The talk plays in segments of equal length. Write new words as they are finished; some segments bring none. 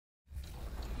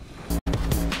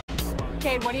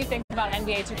Cade, what do you think about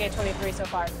NBA 2K23 so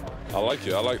far? I like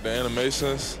it. I like the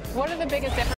animations. What are the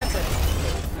biggest differences?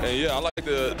 And yeah, I like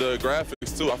the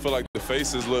graphics too. I feel like the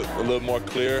faces look a little more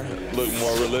clear, look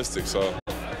more realistic. So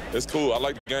it's cool. I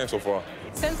like the game so far.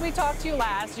 Since we talked to you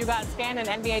last, you got scanned in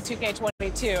NBA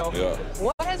 2K22. Yeah.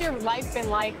 What has your life been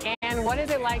like, and what is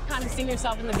it like kind of seeing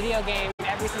yourself in the video game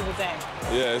every single day?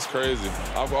 Yeah, it's crazy.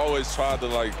 I've always tried to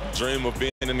like dream of being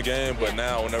in the game, but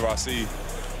now whenever I see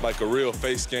like a real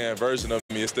face scan version of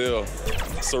me, it's still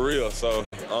surreal. So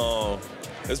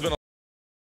it's been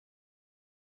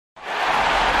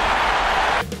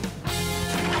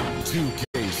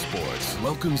 2K Sports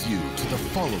welcomes you to the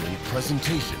following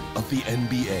presentation of the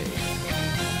NBA.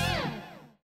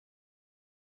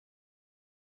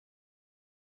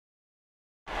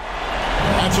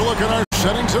 That's a look at our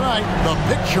setting tonight,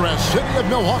 the picturesque city of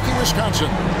Milwaukee, Wisconsin.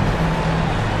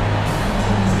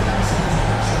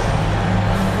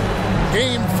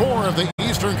 Game 4 of the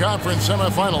Eastern Conference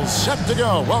semifinals set to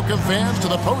go. Welcome fans to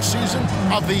the postseason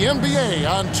of the NBA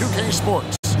on 2K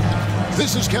Sports.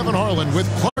 This is Kevin Harlan with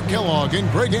Clark Kellogg and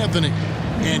Greg Anthony.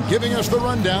 And giving us the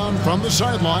rundown from the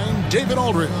sideline, David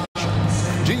Aldridge.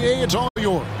 GA, it's all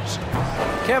yours.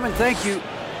 Kevin, thank you.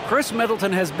 Chris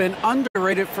Middleton has been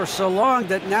underrated for so long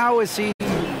that now is he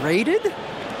rated?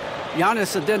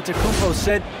 Giannis Antetokounmpo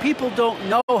said people don't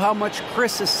know how much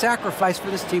Chris has sacrificed for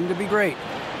this team to be great.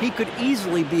 He could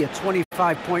easily be a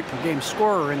 25-point-per-game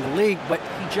scorer in the league, but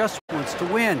he just wants to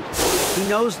win. He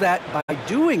knows that by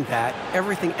doing that,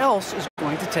 everything else is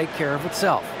going to take care of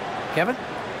itself. Kevin?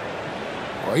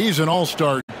 Well, he's an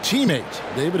all-star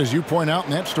teammate, David, as you point out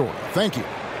in that story. Thank you.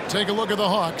 Take a look at the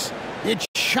Hawks. It's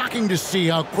shocking to see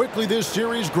how quickly this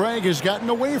series, Greg, has gotten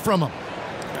away from them.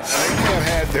 They have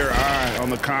had their eye on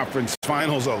the conference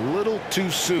finals a little too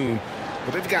soon.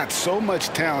 But they've got so much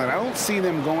talent. I don't see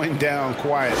them going down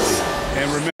quietly. And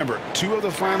remember, 2 of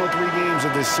the final 3 games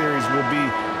of this series will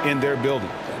be in their building.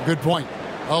 Good point.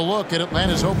 A look at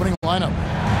Atlanta's opening lineup.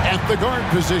 At the guard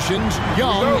positions,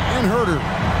 Young and Herter.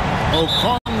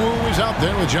 Okongwu is out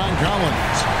there with John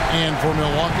Collins. And for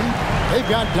Milwaukee, they've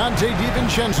got Dante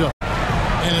DiVincenzo.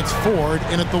 And it's Ford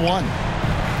in at the 1.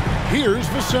 Here's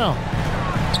Vassell.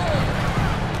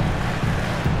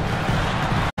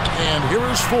 And here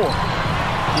is Ford.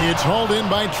 It's hauled in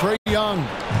by Trae Young.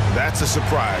 That's a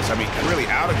surprise. I mean, really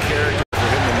out of character for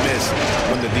him to miss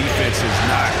when the defense is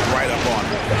not right up on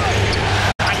him.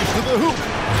 Nice to the hoop.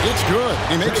 It's good.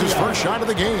 He makes his first shot of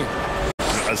the game.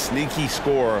 A sneaky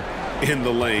scorer in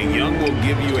the lane. Young will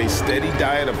give you a steady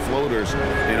diet of floaters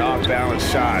and off-balance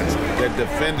shots that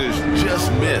defenders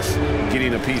just miss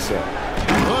getting a piece of.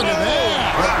 Look at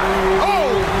that.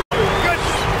 Oh!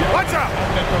 Watch out!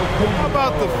 How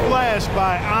about the flash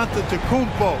by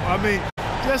Antetokounmpo? I mean,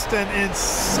 just an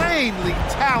insanely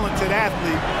talented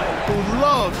athlete who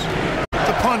loves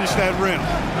to punish that rim.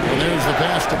 Well, there's the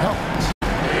pass to Collins.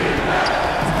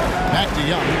 Back to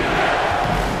Young.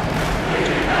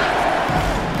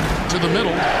 To the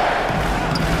middle.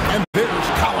 And there's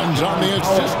Collins on the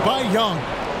assist by Young.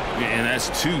 And that's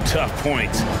 2 tough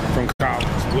points from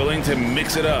Collins. Willing to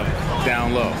mix it up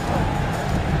down low.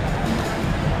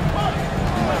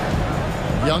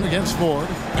 Young against Ford.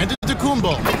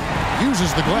 Antetokounmpo uses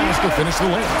the glass to finish the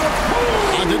layup.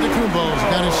 Antetokounmpo's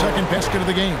got his second basket of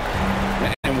the game.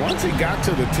 And once he got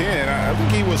to the 10, I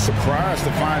think he was surprised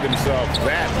to find himself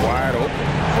that wide open.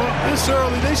 Well, this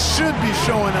early, they should be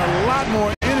showing a lot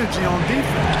more energy on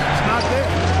defense. It's not there.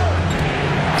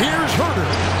 Here's Herter.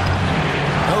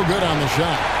 No good on the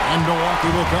shot. And Milwaukee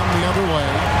will come the other way.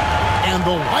 And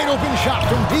the wide open shot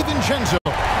from DiVincenzo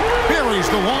buries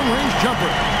the long-range jumper.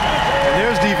 And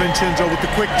there's DiVincenzo with the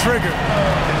quick trigger.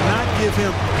 Cannot give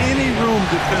him any room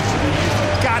defensively.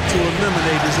 You've got to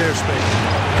eliminate his airspace.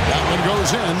 That one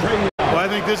goes in. Well, I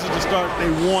think this is the start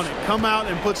they wanted. Come out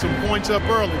and put some points up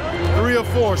early. 3 or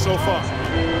 4 so far.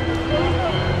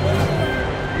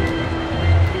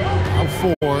 Now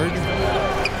Ford.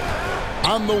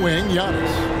 On the wing,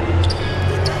 Giannis.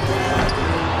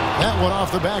 That one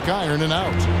off the back iron and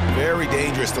out. Very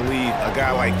dangerous to leave a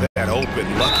guy like that open.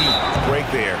 Lucky break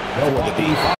there for the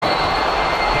defense.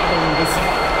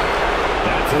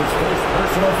 That's his first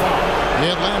personal foul.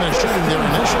 Atlanta shooting their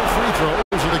initial free throws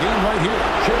of the game right here.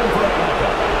 Shooting for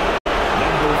Atlanta,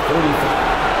 number 45.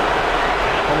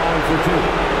 At the line for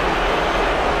 2.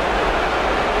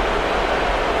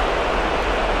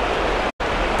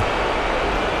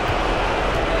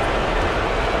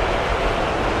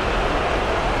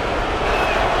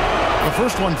 The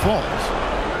first one falls.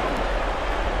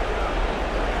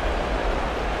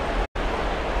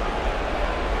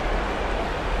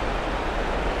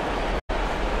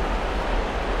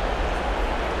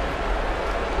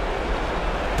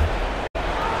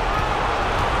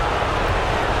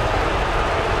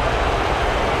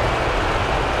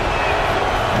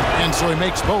 he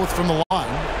makes both from the line.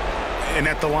 And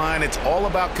at the line, it's all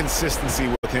about consistency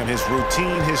with him. His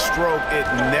routine, his stroke, it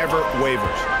never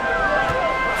wavers.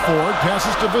 Ford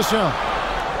passes to Visson.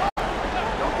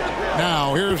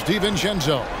 Now here's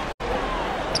DiVincenzo.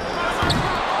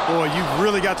 Boy, you've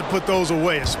really got to put those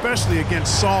away, especially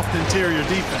against soft interior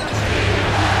defense.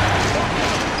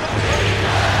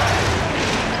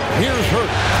 Here's Hurt,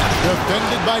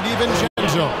 defended by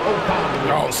DiVincenzo.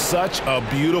 Oh, such a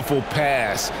beautiful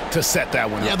pass to set that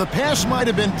one up. Yeah, the pass might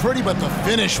have been pretty, but the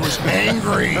finish was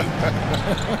angry.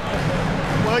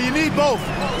 Well, you need both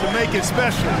to make it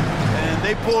special, and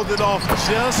they pulled it off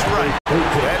just right.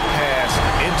 That pass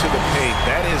into the paint,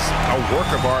 that is a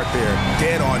work of art there,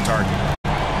 dead on target.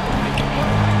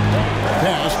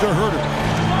 Pass to Herter.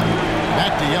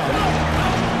 Back to Young.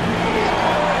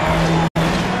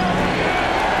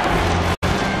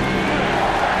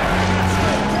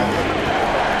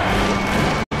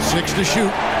 Six to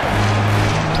shoot.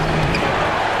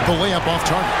 The layup off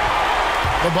target.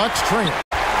 The Bucks train.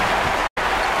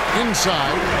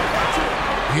 Inside.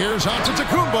 Here's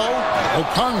Antetokounmpo.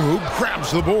 Okongwu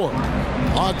grabs the board.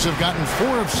 Hawks have gotten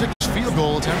 4 of 6 field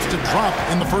goal attempts to drop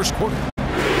in the first quarter.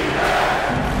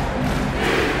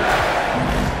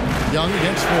 Young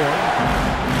against 4.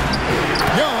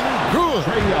 Young, good.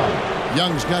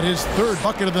 Young's got his 3rd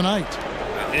bucket of the night.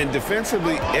 And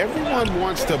defensively, everyone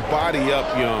wants to body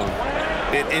up Young.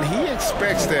 And he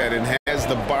expects that and has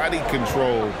the body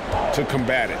control to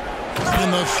combat it.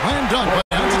 And the slam dunk by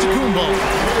Antetokounmpo.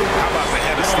 How about the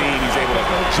head of steam he's able to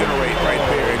generate right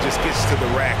there? It just gets to the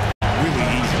rack really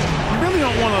easy. You really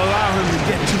don't want to allow him to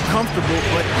get too comfortable,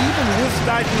 but even with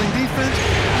stifling defense,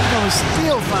 he's going to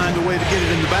still find a way to get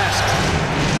it in the basket.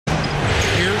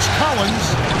 Here's Collins.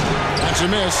 That's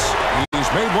a miss. He's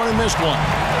made one and missed one.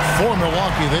 For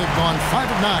Milwaukee, they've gone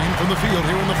 5 of 9 from the field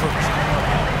here in the first.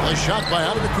 A shot by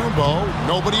Antetokounmpo,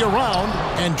 nobody around,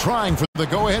 and trying for the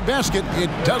go-ahead basket. It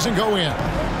doesn't go in.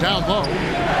 Down low.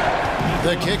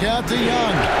 The kick out to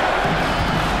Young.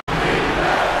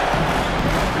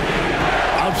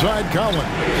 Outside Collins.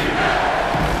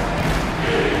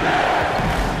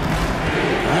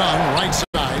 Young, right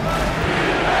side.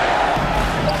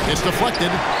 It's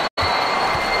deflected.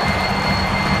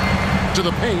 To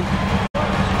the paint.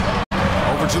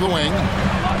 Over to the wing.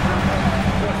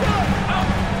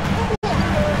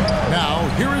 Now,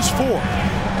 here is 4.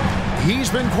 He's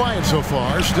been quiet so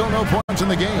far. Still no points in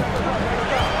the game.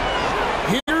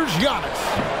 Here's Giannis.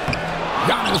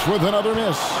 Giannis with another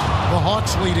miss. The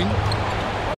Hawks leading.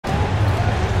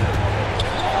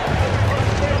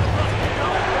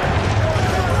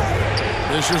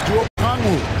 This is to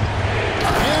Okongwu.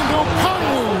 And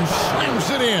Okongwu slams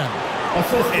it in.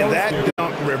 And that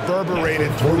dunk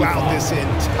reverberated throughout this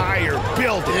entire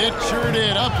building. It sure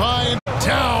did. Up high and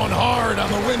down hard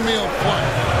on the windmill play.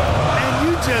 And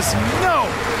you just know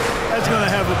that's going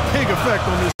to have a big effect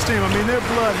on this team. I mean, their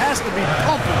blood has to be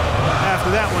pumping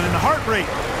after that one, and the heart rate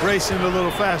racing a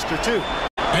little faster, too.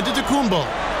 Antetokounmpo.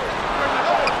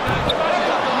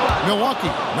 Milwaukee,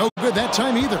 no good that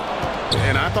time either.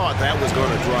 And I thought that was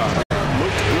going to drop.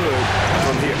 Looked good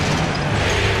from here.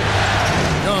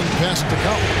 Young pass to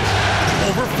Collins.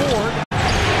 Over Ford.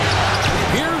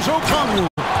 Here's Okongwu.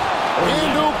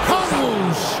 And Okongwu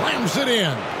slams it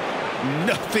in.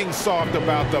 Nothing soft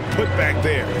about the putback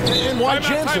there. And why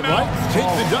chance it, right? Take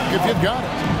the dunk if you've got it.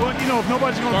 Well, you know, if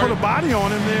nobody's going to put a body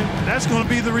on him, then that's going to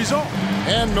be the result.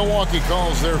 And Milwaukee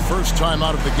calls their first time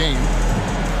out of the game.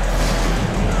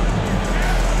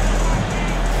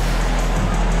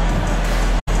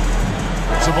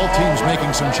 So both teams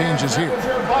making some changes here.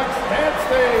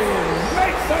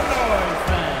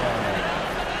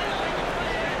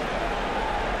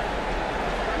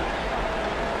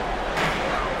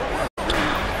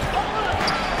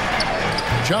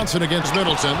 Johnson against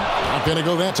Middleton. Not going to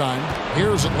go that time.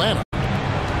 Here's Atlanta.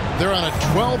 They're on a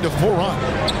 12-4 run.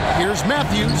 Here's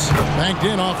Matthews. Banked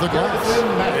in off the glass.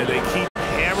 And they keep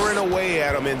hammering away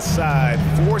at him inside,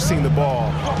 forcing the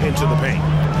ball into the paint.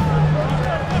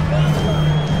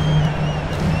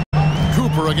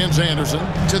 Cooper against Anderson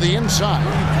to the inside.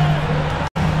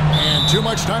 And too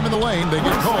much time in the lane. They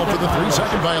get called for the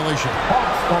 3-second violation.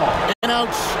 An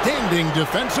outstanding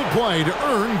defensive play to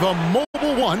earn the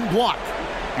mobile 1 block.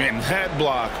 And that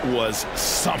block was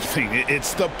something.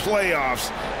 It's the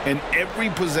playoffs, and every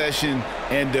possession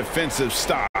and defensive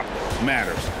stop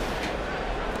matters.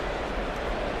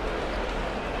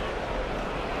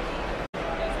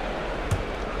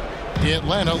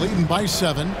 Atlanta leading by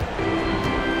 7.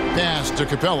 Pass to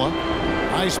Capella.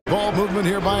 Nice ball movement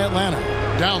here by Atlanta.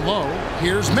 Down low.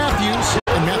 Here's Matthews.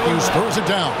 And Matthews throws it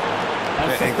down.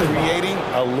 and creating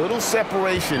a little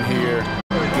separation here,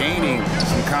 gaining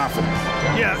some confidence.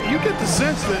 Yeah, you get the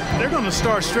sense that they're going to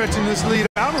start stretching this lead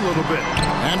out a little bit.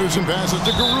 Anderson passes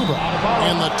to Garuba,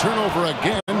 and the turnover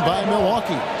again by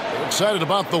Milwaukee. Excited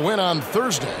about the win on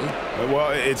Thursday.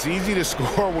 Well, it's easy to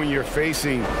score when you're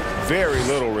facing very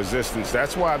little resistance.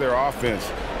 That's why their offense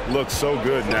looks so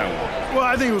good now. Well,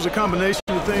 I think it was a combination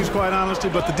of things, quite honestly,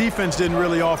 but the defense didn't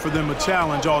really offer them a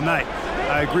challenge all night.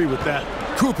 I agree with that.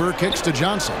 Cooper kicks to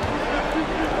Johnson.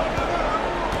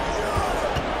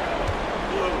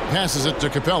 Passes it to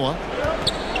Capella.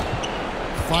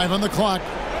 5 on the clock.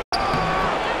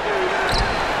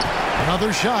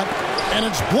 Another shot, and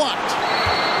it's blocked.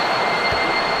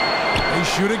 They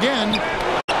shoot again.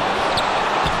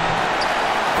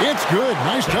 It's good.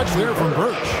 Nice touch there from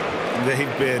Birch.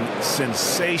 They've been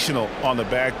sensational on the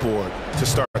backboard to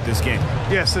start this game.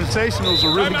 Yeah, sensational is a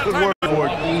really good word for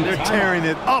it. They're tearing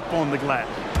it up on the glass.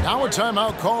 Now a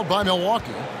timeout called by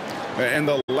Milwaukee. And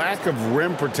the lack of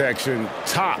rim protection,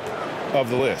 top of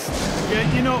the list. Yeah,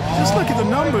 you know, just look at the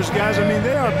numbers, guys. I mean,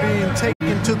 they are being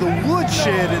taken to the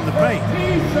woodshed in the paint.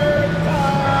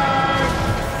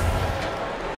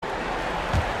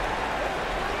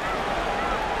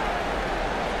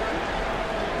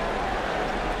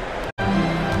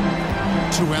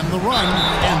 To end the run,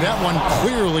 and that one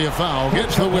clearly a foul.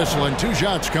 Gets the whistle, and 2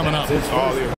 shots coming up.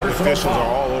 All the officials are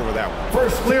all over that one.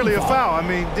 Clearly a foul. I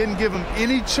mean, didn't give them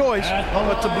any choice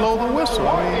but to blow the whistle.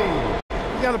 I mean,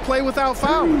 you got to play without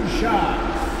foul.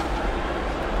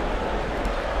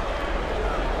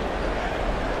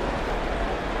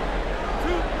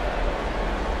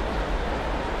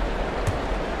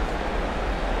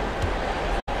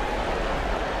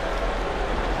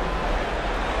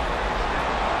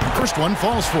 First one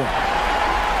falls for him.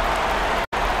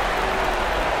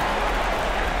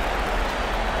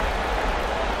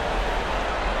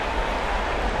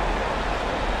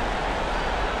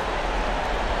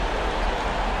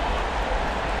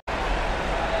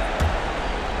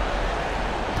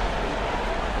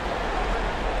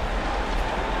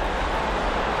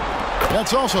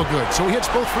 That's also good, so he hits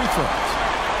both free throws.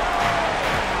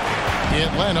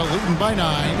 Atlanta leading by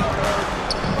 9.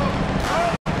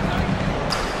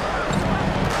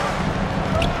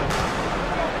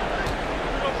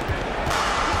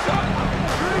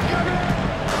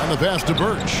 The pass to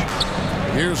Birch.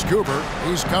 Here's Cooper.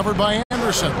 He's covered by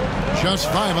Anderson. Just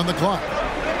 5 on the clock.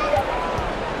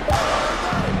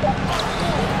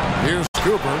 Here's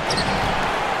Cooper.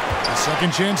 A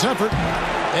second chance effort.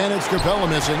 And it's Capella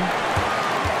missing.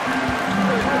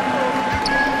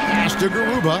 Pass to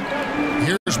Garuba.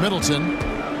 Here's Middleton.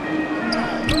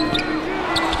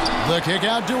 The kick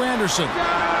out to Anderson.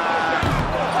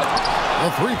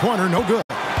 A three-pointer, no good.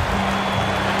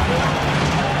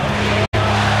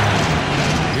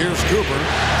 Here's Cooper,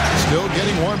 still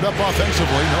getting warmed up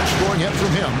offensively. No scoring yet from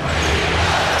him.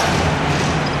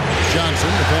 Johnson,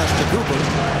 the pass to Cooper.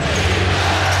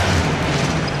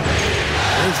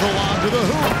 There's the lob to the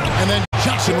hoop, and then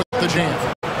Johnson with the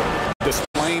jam.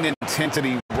 Displaying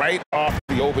intensity right off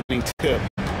the opening tip,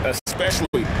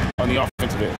 especially on the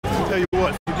offensive end. I'll tell you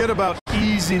what, forget about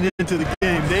easing into the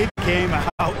game. They came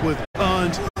out with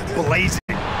guns blazing.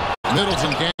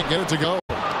 Middleton can't get it to go.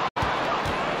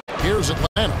 Here's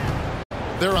Atlanta.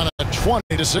 They're on a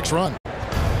 20-6 run.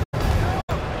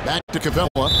 Back to Capella.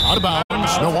 Out of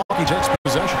bounds. Milwaukee takes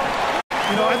possession.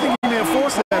 You know, I think he may have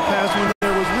forced that pass when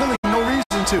there was really no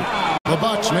reason to. The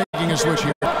Bucks making a switch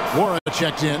here. Wara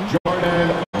checked in.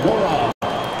 Jordan Wara.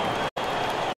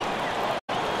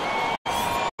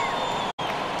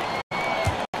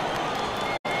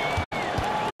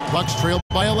 Bucks trail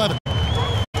by 11.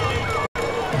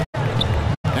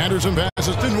 Anderson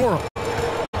passes to Wara.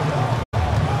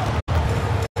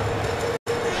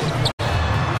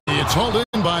 It's hauled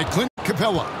in by Clint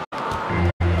Capella.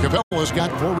 Capella's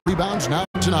got 4 rebounds now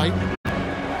tonight.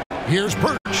 Here's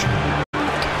Birch.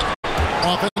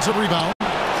 Offensive rebound.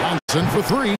 Johnson for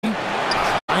 3.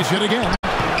 Nice hit again.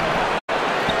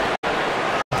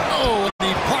 Oh, and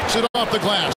he plucks it off the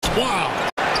glass. Wow.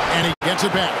 And he gets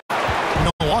it back.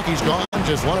 Milwaukee's gone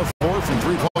just 1 of 4 from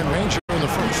 3-point range here in the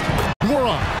first.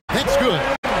 Moron. That's good.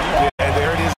 Yeah,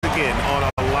 there it is again. On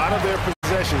a lot of their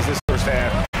possessions this first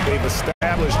half, they've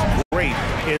established great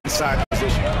inside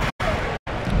position.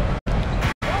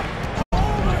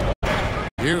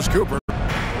 Here's Cooper.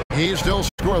 He's still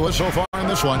scoreless so far in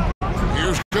this one.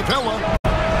 Here's Capella.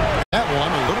 That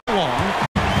one a little long.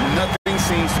 Nothing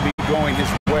seems to be going his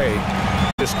way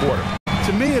this quarter.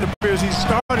 To me, it appears he's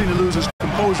starting to lose his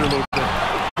composure a little bit.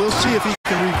 We'll see if he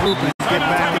can regroup and get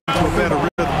back into a better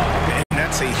rhythm. And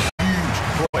that's a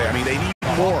huge play. I mean, they need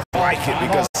more like it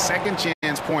because second second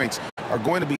chance points are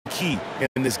going to be key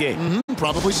in this game.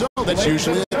 Probably so. That's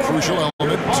usually a crucial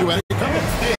element to any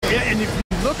comeback. Yeah, and if you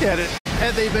look at it,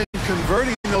 had they been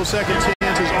converting those second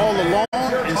chances all along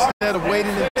instead of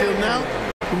waiting until now,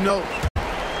 who knows?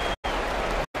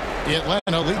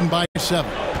 Atlanta leading by 7.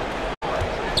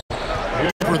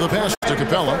 For the pass to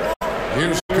Capella.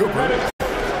 Here's Cooper.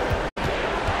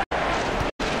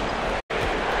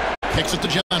 Kicks it to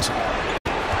Johnson.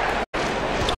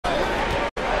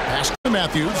 Pass to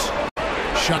Matthews.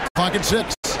 Shot clock at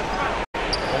 6.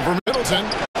 Over Middleton.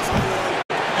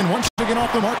 And once again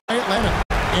off the mark by Atlanta.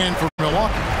 And for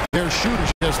Milwaukee, their shooter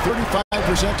has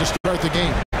 35% to start the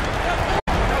game.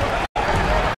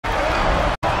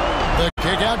 The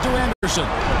kick out to Anderson.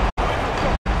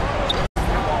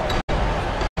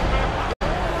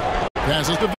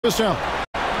 Passes to Vassell.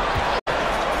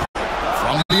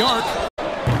 From the arc.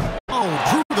 Oh,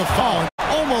 drew the foul.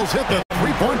 Almost hit the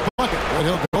three-point bucket. But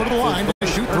he'll go to the line to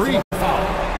shoot 3.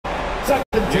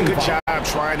 Good job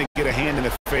trying to get a hand in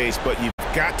the face, but you've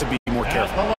got to be more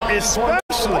careful.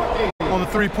 Especially on the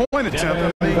three-point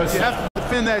attempt. I mean, you have to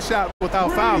defend that shot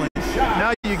without fouling.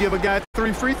 Now you give a guy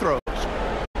 3 free throws.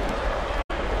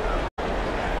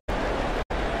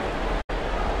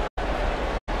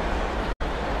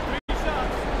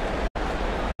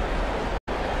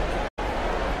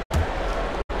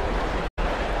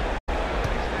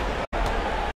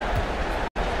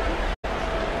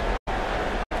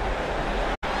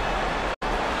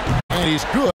 And he's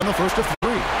good on the first of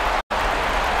 3.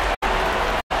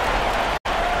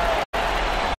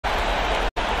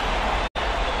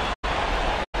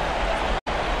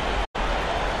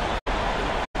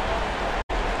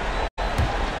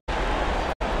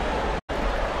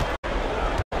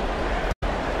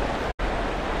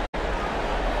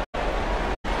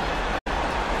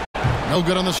 No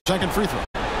good on the second free throw.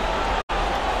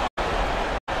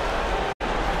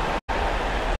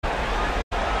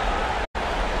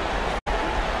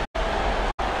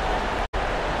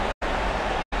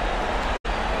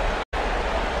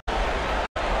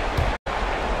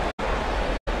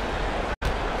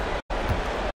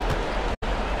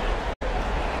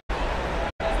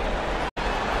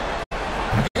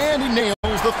 And he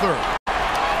nails the third.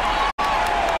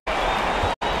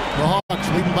 The Hawks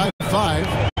leading by 5.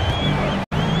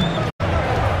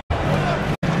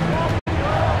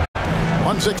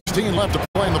 1:16 left to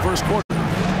play in the first quarter.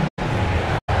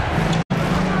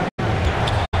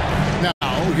 Now,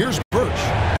 here's Birch.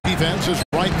 Defense is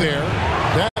right there.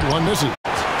 That one misses.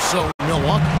 So,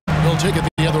 Milwaukee will take it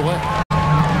the other way.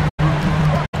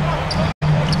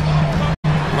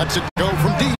 Lets it go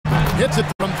from deep. Hits it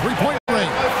from three-point range.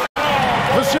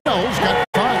 Vassell's got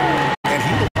 5. And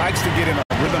he likes to get in a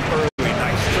rhythm early.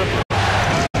 Nice triple.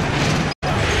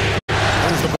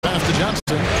 There's the pass to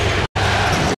Johnson.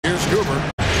 Here's Cooper.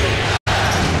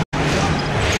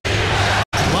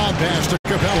 Lob pass to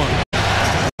Capella.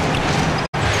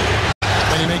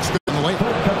 And he makes the late.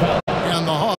 And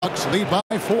the Hawks lead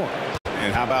by 4.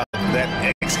 And how about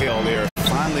that exhale there?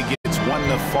 Finally gets one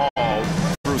to fall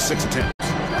through 6 attempts.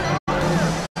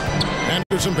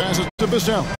 Anderson passes to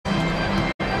Vassell.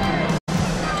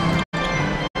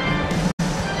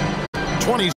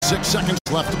 26 seconds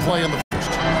left to play in the first.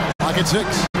 Clock at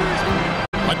 6.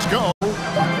 Let's go.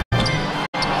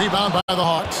 Rebound by the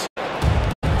Hawks.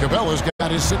 Capella's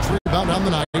got his 6th rebound on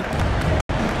the night.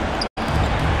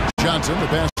 Johnson, the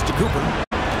pass to Cooper.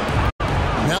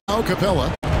 Now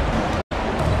Capella.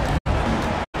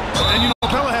 And you know,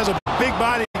 Capella has a big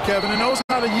body, Kevin, and knows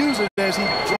how to use it as he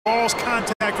draws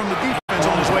contact from the defense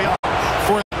on his way up.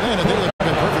 For Atlanta, they have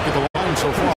been perfect at the line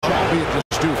so far, albeit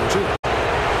just 2 for 2.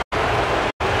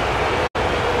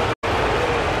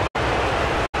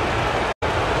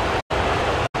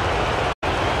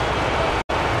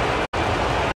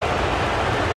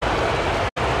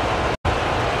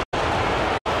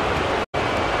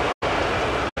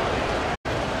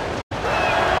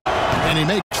 And he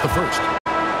makes the first.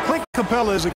 Clint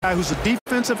Capella is a guy who's a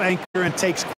defensive anchor and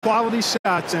takes quality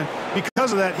shots, and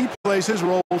because of that, he plays his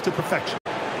role to perfection.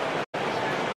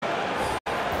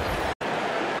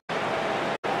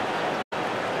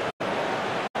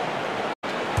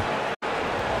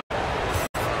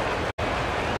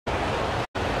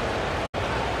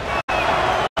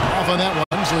 Off on that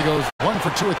one, so he goes 1 for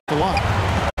 2 at the line.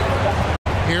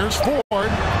 Here's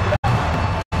Ford.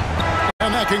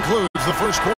 And that concludes the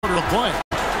first quarter of play.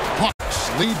 Hawks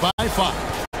lead by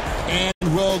 5. And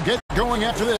we'll get going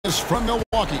after this from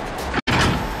Milwaukee.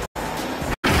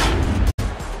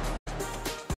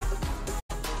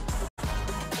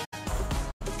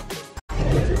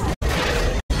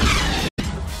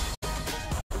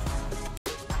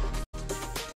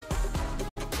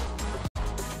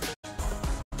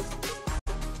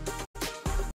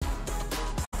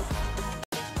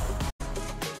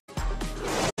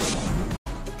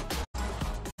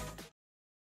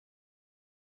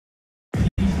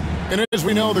 And as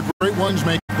we know, the great ones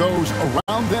make those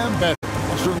around them better.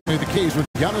 That's certainly the case with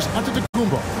Giannis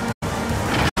Antetokounmpo.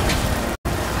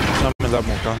 I'm a lot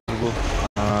more comfortable.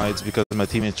 It's because my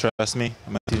teammates trust me.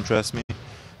 My team trusts me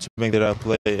to make that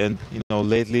play. And, you know,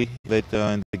 lately, late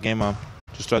in the game, I'm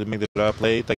just trying to make that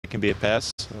play. That can be a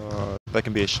pass, that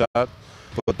can be a shot.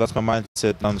 But that's my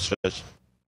mindset down the stretch.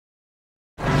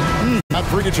 Not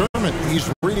predetermined. He's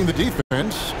reading the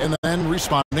defense and then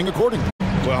responding accordingly.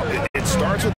 Well, it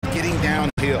starts with getting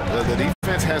downhill. The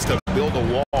defense has to build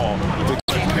a wall to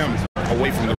keep him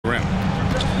away from the rim.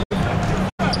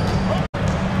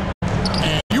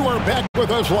 And you are back with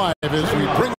us live as we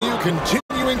bring you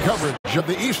continuing coverage of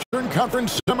the Eastern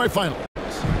Conference semifinals.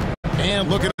 And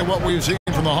looking at what we've seen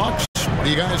from the Hawks, what do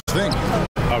you guys think?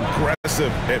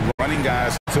 Aggressive at running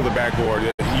guys to the backboard.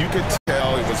 You could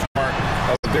tell it was part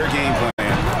of their game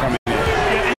plan coming in.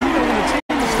 Yeah, and you know, when the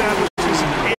team establishes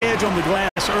an edge on the glass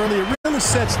early, it really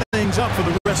sets things up for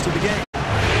the rest of the game.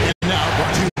 And now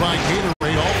brought to you by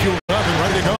Gatorade, all fueled up and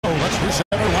ready to go. Let's reset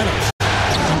our lineups.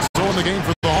 And so in the game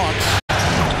for the Hawks,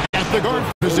 at the guard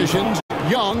positions,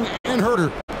 Young and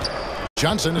Herter.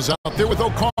 Johnson is out there with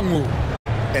Okongwu.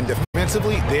 And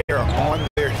defensively, they are on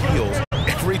their heels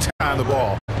every time the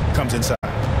ball comes inside.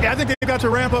 Yeah, I think they've got to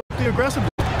ramp up the aggressiveness.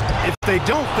 If they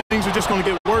don't, things are just going to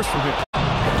get worse from here.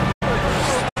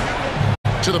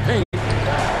 To the paint.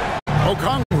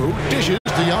 Okongwu dishes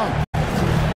to Young.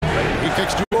 He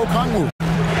kicks to Okongwu.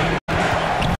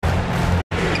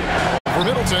 For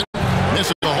Middleton,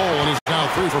 misses the hole and is now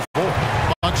 3 for 4.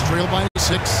 Bucks trail by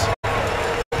 6.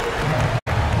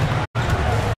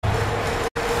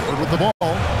 With the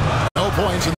ball, no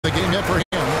points in the game yet for him.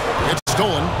 It's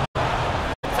stolen.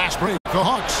 Fast break. The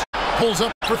Hawks pulls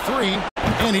up for 3,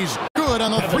 and he's good on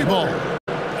the 3-ball.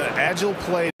 Agile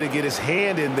play to get his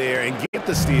hand in there and get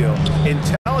the steal.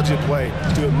 Intelligent play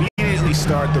to immediately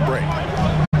start the break.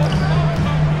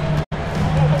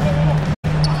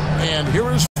 And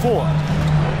here is 4.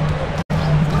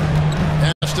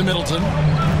 Pass to Middleton.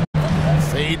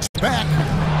 Fades back,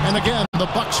 and again the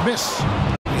Bucks miss.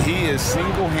 He is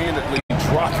single-handedly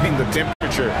dropping the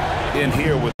temperature in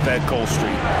here with that cold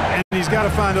streak. And he's got to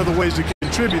find other ways to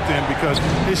contribute then, because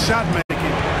his shot making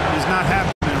is not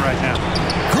happening right now.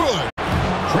 Good.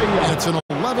 It's an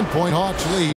 11-point Hawks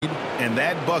lead. And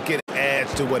that bucket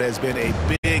adds to what has been a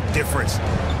big difference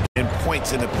in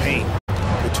points in the paint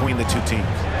between the two teams.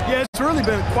 Yeah, it's really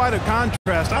been quite a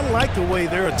contrast. I like the way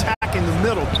they're attacking the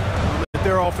middle at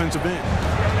their offensive end.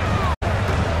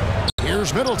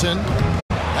 Here's Middleton.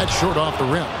 That's short off the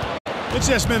rim. It's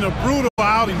just been a brutal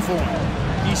outing for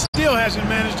him. He still hasn't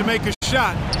managed to make a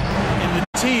shot, and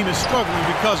the team is struggling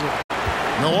because of it.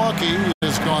 Milwaukee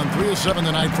has gone 3 of 7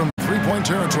 tonight from 3-point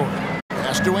territory.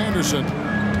 Pass to Anderson.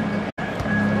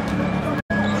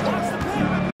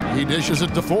 He dishes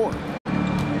it to 4.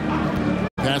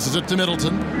 Passes it to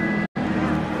Middleton.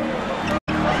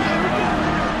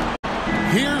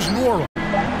 Here's Nwora.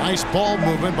 Nice ball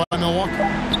movement by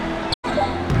Milwaukee.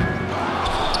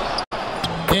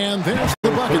 And there's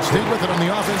the bucket. Stay with it on the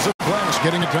offensive glass,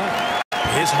 getting it done.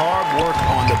 His hard work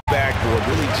on the backboard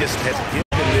really just has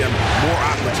given them more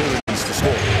opportunities to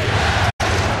score.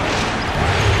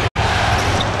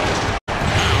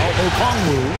 Now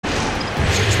Okongwu,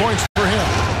 6 points for him.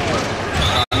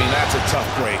 I mean, that's a tough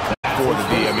break for the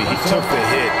D. I mean, he took the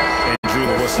hit and drew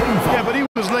the whistle. Yeah, but he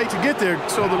was late to get there,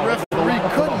 so the referee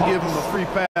couldn't give him a free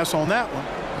pass on that one.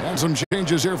 And some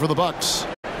changes here for the Bucks.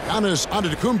 Giannis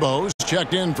Antetokounmpo's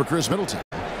checked in for Chris Middleton.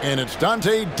 And it's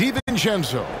Dante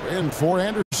DiVincenzo in for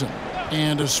Anderson.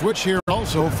 And a switch here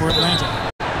also for Atlanta.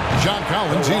 John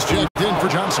Collins, he's checked in for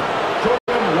Johnson.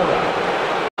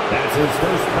 That's his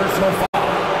first personal foul.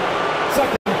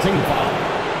 Second team foul.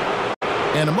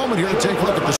 And a moment here to take a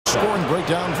look at the scoring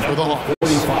breakdown for the Hawks.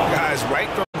 Guys, right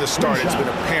from the start, it's been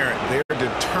apparent they're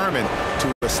determined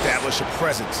to establish a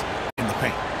presence in the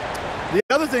paint. The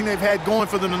other thing they've had going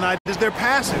for them tonight is their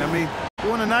passing. I mean,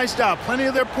 doing a nice job. Plenty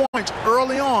of their points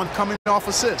early on coming off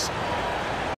assists.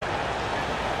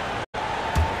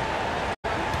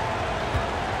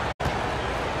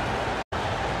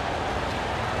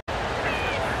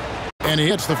 And he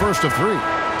hits the first of 3.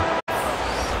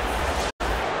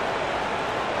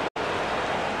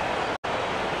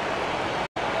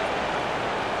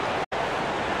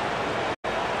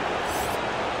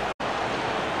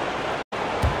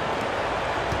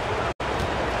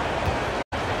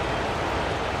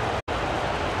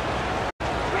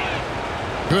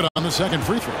 Good on the second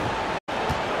free throw.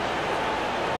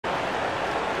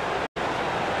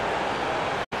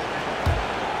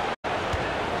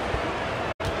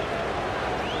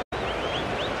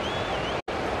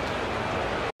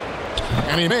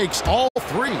 And he makes all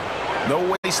three.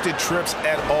 No wasted trips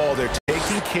at all. They're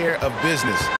taking care of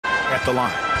business at the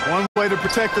line. One way to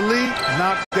protect the lead,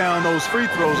 knock down those free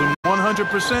throws. And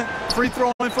 100% free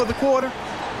throwing for the quarter,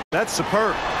 that's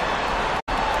superb.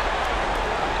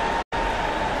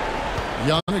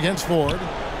 Young against Ford.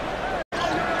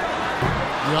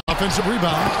 The offensive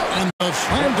rebound and the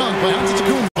slam dunk by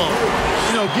Antetokounmpo.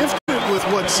 You know, gifted with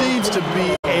what seems to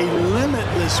be a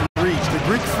limitless reach. The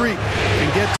Greek Freak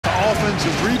can get to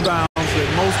offensive rebounds that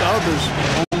most others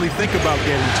only think about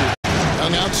getting to.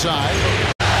 Young outside.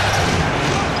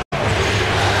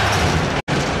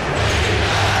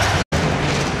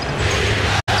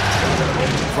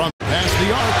 From past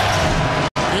the arc.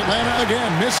 Atlanta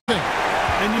again missing.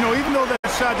 And, you know, even though that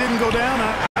shot didn't go down,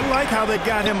 I like how they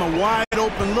got him a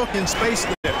wide-open look in space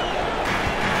there.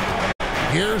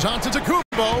 Here's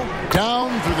Antetokounmpo.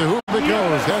 Down through the hoop it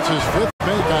goes. That's his fifth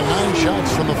make on 9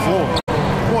 shots from the floor.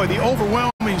 Boy, the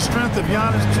overwhelming strength of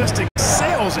Giannis just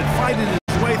excels at fighting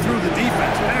his way through the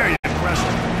defense. Very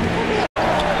impressive.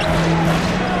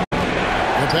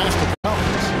 The pass to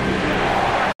Collins.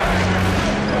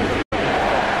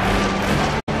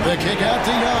 The kick out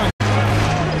to Young.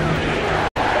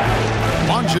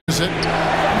 Launches it.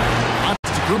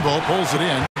 Antetokounmpo pulls it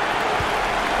in.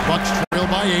 Bucks trail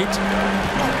by 8.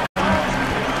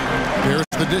 Here's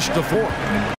the dish to Ford.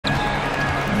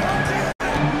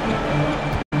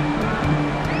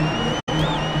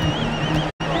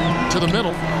 To the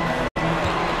middle.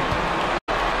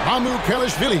 Mamu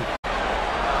Kelishvili.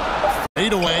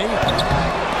 Fade away.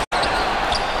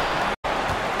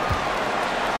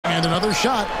 And another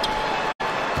shot.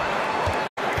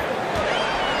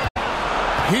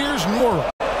 Here's Nora.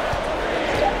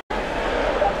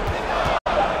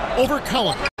 Over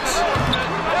Collins.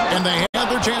 And they had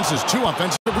their chances. 2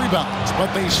 offensive rebounds,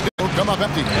 but they still come up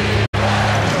empty.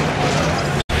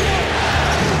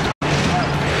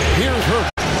 Here's Hurt.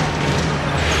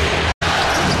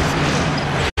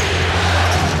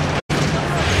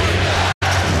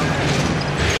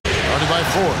 Started by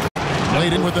Ford.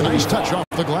 Laid in with a nice touch off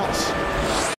the glass.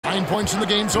 9 points in the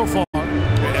game so far.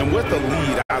 And with the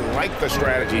lead, I like the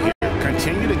strategy here.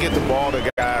 Continue to get the ball to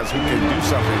guys who can do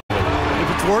something. If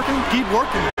it's working, keep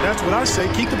working. That's what I say.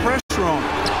 Keep the pressure on.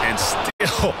 And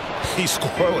still, he's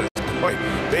scoreless. Boy,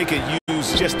 they could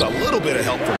use just a little bit of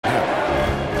help from him.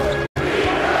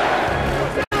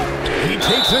 He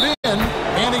takes it in,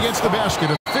 and he gets the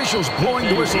basket. Officials blowing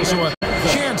the whistle, so a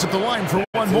chance at the line for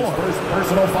one more. First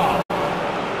personal foul.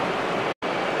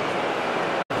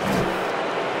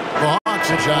 The Hawks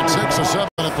have shot 6 of 7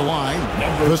 at the line.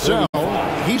 Vassell,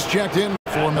 he's checked in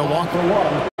for Milwaukee.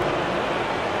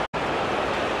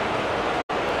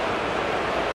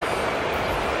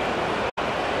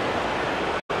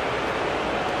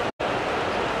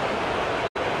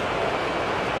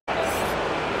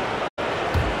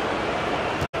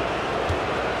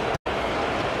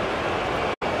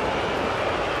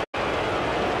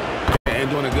 And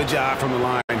doing a good job from the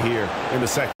line here in the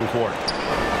second quarter.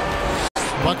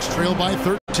 Bucks trail by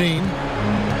 13.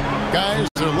 Guys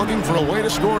are looking for a way to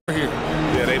score here.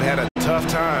 Yeah, they've had a tough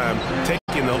time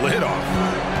taking the lid off.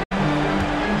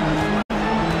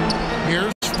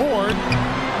 Here's Ford.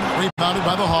 Rebounded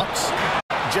by the Hawks.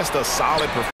 Just a solid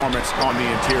performance on the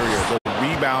interior. The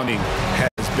rebounding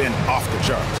has been off the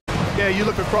charts. Yeah, you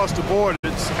look across the board,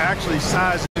 it's actually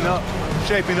sizing up,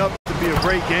 shaping up to be a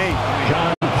great game.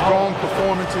 I mean, strong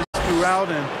performances throughout,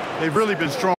 and they've really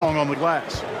been strong on the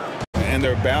glass. And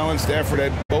their balanced effort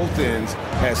at both ends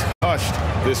has hushed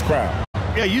this crowd.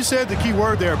 Yeah, you said the key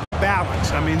word there,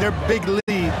 balance. I mean, their big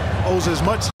lead owes as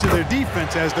much to their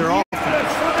defense as their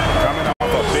offense. Coming off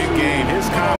a big game, his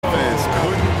confidence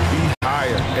couldn't be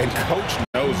higher, and coach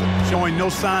knows it. Showing no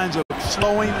signs of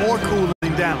slowing or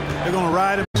cooling down. They're going to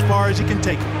ride him as far as he can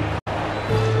take him.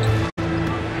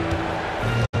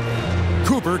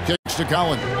 Cooper kicks to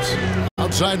Collins.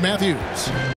 Outside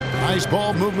Matthews. Nice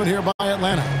ball movement here by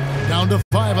Atlanta. Down to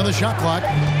 5 on the shot clock.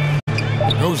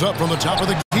 Goes up from the top of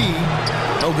the key.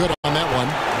 No good on that one.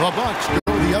 The Bucks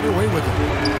go the other way with it.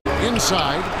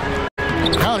 Inside.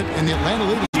 Count it, and the Atlanta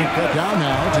Ladies are cut down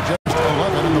now to just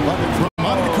 11 in the bucket from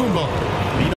Antetokounmpo.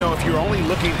 You know, if you're only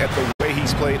looking at the way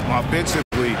he's played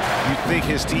offensively, you'd think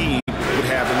his team would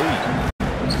have the lead.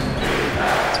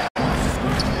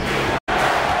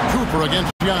 Cooper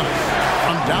against Giannis.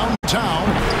 From downtown,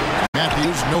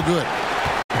 Matthews no good.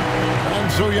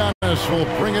 And so Giannis will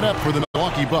bring it up for the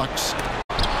Milwaukee Bucks.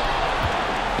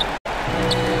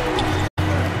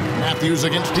 Matthews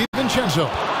against DiVincenzo.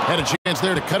 Had a chance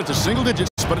there to cut it to single digits,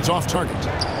 but it's off target.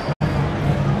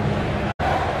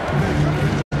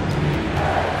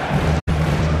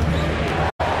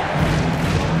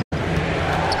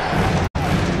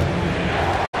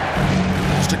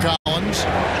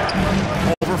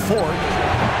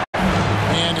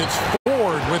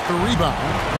 with the rebound.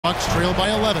 Bucks trail by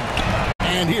 11.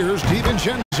 And here's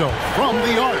DiVincenzo from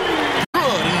the arc. Good,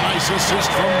 and a nice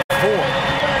assist from Ford.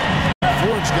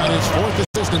 Ford's got his 4th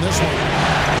assist in this one.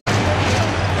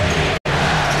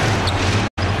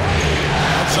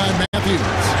 Outside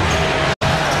Matthews.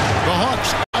 The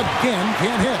Hawks again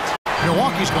can't hit.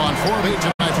 Milwaukee's gone 4 of 8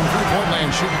 tonight from three-point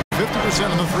land, shooting 50%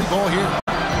 on the three ball here.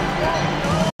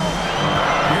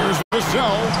 Here's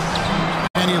Vassell,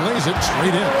 and he lays it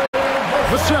straight in.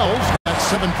 Vassell's got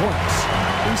 7 points.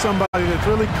 He's somebody that's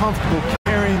really comfortable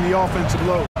carrying the offensive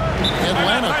load.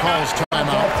 Atlanta calls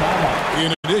timeout.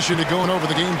 In addition to going over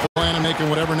the game plan and making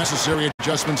whatever necessary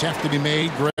adjustments have to be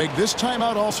made, Greg, this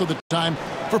timeout also the time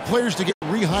for players to get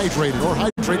rehydrated or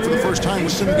hydrate for the first time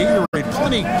with some Gatorade.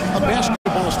 Plenty of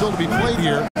basketball still to be played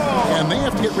here, and they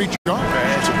have to get recharged.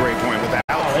 That's a great point. Without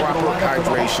proper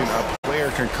hydration, a player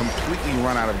can completely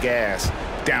run out of gas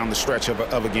down the stretch of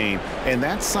a game. And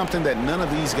that's something that none of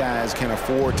these guys can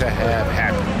afford to have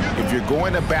happen. If you're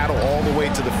going to battle all the way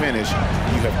to the finish,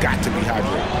 you have got to be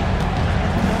hydrated.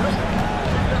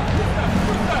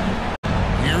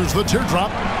 Here's the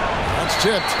teardrop. That's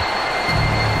tipped.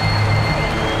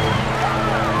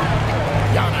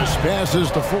 Giannis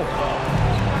passes to Ford.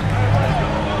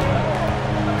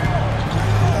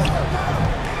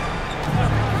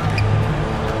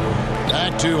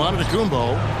 Back to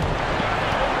Antetokounmpo.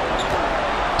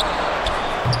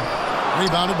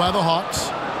 Rebounded by the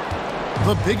Hawks.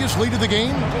 The biggest lead of the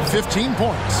game, 15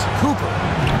 points. Cooper.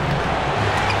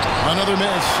 Another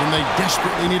miss, and they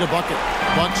desperately need a bucket.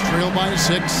 Bucks trail by 6.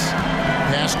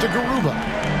 Pass to Garuba.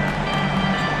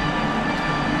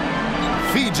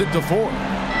 Feeds it to Ford.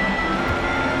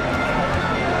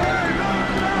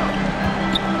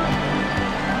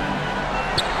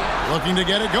 Looking to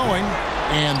get it going,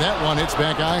 and that one hits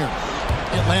back iron.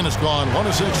 Atlanta's gone 1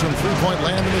 of 6 from three-point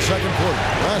land in the second quarter.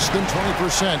 Less than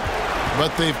 20%,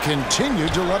 but they've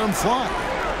continued to let them fly.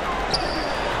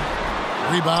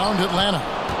 Rebound, Atlanta.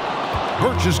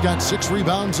 Birch has got 6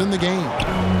 rebounds in the game.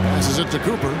 Passes it to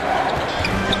Cooper.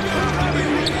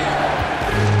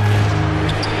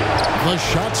 The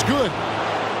shot's good,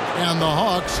 and the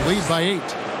Hawks lead by 8.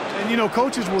 And, you know,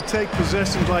 coaches will take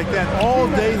possessions like that all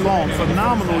day long.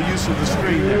 Phenomenal use of the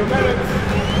screen there.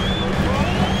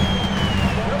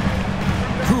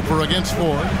 Cooper against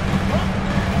Ford.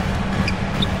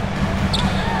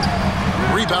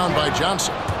 Rebound by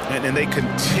Johnson. And they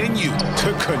continue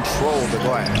to control the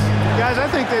glass. Guys, I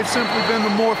think they've simply been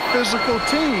the more physical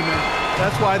team, and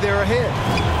that's why they're ahead.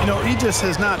 You know, he just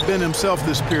has not been himself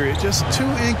this period. Just too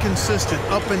inconsistent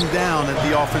up and down at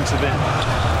the offensive end.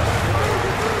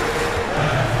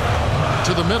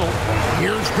 To the middle.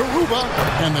 Here's Garuba,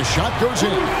 and the shot goes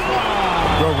in.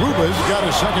 Garuba's got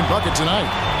his second bucket tonight.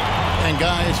 And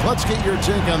guys, let's get your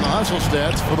take on the hustle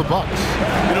stats for the Bucks.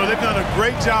 You know, they've done a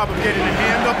great job of getting a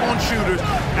hand up on shooters.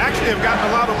 Actually, they've gotten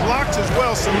a lot of blocks as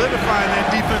well, solidifying that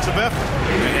defensive effort.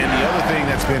 And the other thing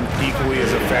that's been equally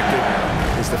as effective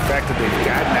is the fact that they've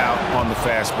gotten out on the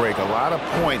fast break. A lot of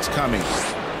points coming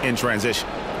in transition.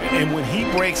 And when he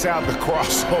breaks out the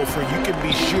crossover, you can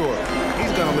be sure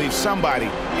he's going to leave somebody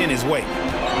in his wake.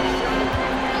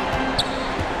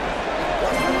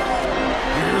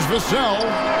 Here's Vassell,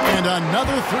 and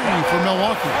another 3 for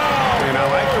Milwaukee. And I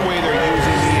like the way they're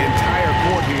using the entire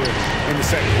court here in the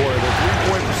second quarter. Their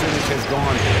three-point percentage has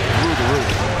gone through the roof.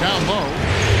 Down low.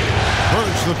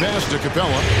 Birch the pass to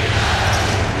Capella.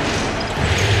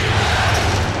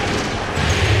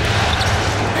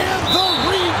 And the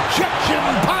rejection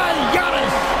by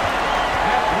Giannis.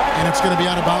 And it's going to be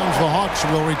out of bounds. The Hawks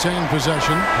will retain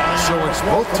possession. So it's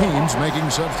both teams making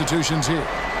substitutions here.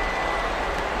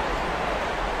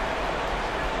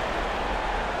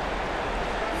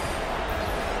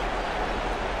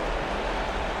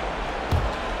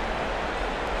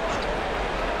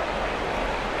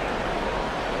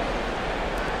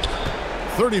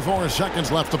 .34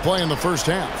 seconds left to play in the first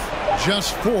half.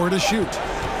 Just 4 to shoot.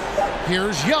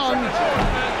 Here's Young.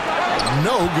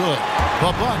 No good.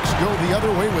 The Bucks go the other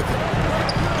way with it.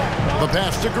 The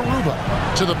pass to Garuba.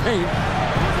 To the paint.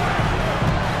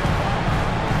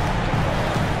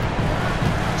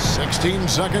 16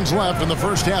 seconds left in the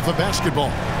first half of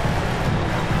basketball.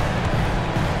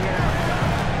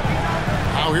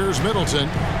 Now here's Middleton.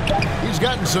 He's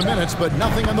gotten some minutes, but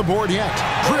nothing on the board yet.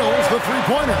 Drills the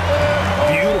three-pointer.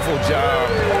 Beautiful job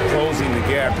closing the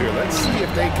gap here. Let's see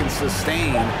if they can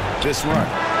sustain this run.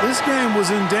 This game was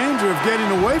in danger of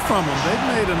getting away from them. They've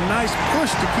made a nice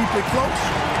push to keep it close.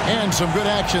 And some good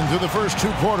action through the first 2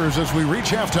 quarters as we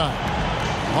reach halftime.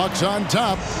 Hawks on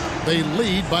top. They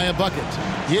lead by a bucket.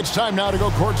 It's time now to go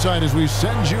courtside as we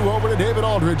send you over to David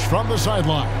Aldridge from the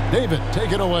sideline. David,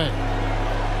 take it away.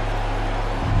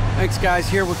 Thanks, guys.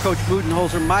 Here with Coach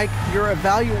Budenholzer. Mike, your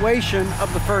evaluation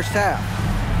of the first half.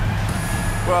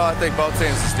 Well, I think both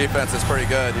teams' defense is pretty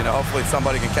good. Hopefully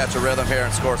somebody can catch a rhythm here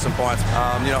and score some points.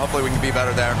 Hopefully we can be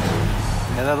better there.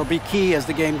 Yeah, that'll be key as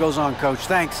the game goes on, Coach.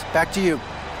 Thanks. Back to you.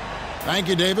 Thank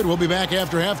you, David. We'll be back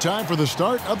after halftime for the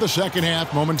start of the second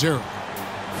half momentarily.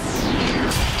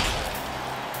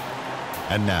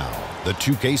 And now, the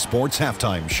 2K Sports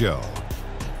Halftime Show.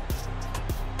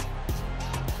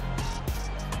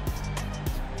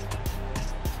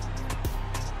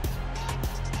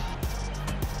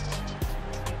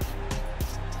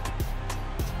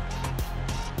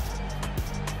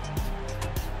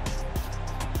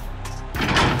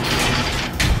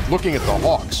 Looking at the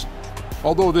Hawks,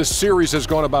 although this series has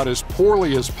gone about as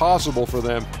poorly as possible for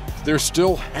them, they're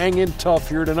still hanging tough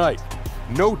here tonight.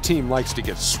 No team likes to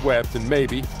get swept, and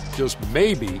maybe, just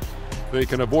maybe, they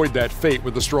can avoid that fate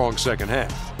with a strong second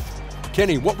half.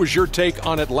 Kenny, what was your take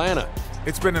on Atlanta?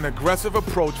 It's been an aggressive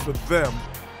approach for them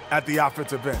at the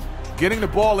offensive end, getting the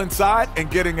ball inside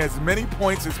and getting as many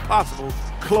points as possible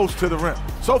close to the rim.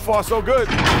 So far, so good.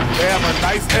 They have a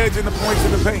nice edge in the points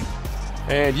in the paint.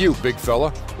 And you, big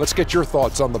fella, let's get your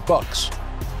thoughts on the Bucks.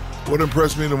 What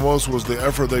impressed me the most was the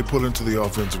effort they put into the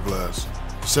offensive glass.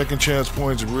 Second chance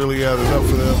points really added up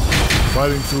for them.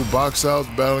 Fighting through box outs,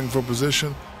 battling for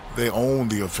position, they own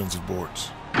the offensive boards.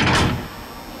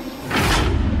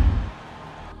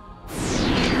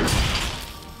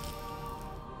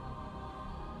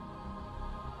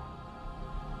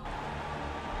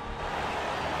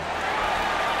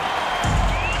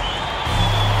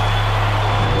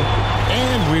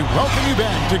 We welcome you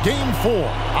back to Game 4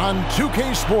 on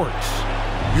 2K Sports.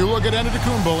 You look at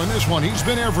Antetokounmpo in this one. He's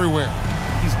been everywhere.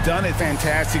 He's done a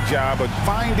fantastic job of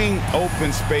finding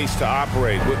open space to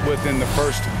operate within the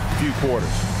first few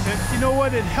quarters. And you know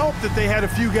what? It helped that they had a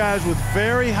few guys with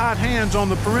very hot hands on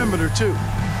the perimeter, too.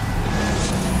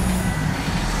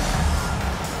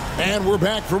 And we're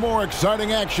back for more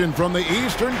exciting action from the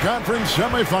Eastern Conference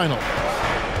semifinal.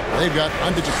 They've got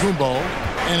Antetokounmpo,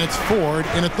 and it's Ford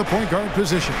in at the point guard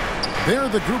position. They're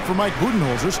the group for Mike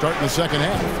Budenholzer starting the second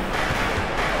half.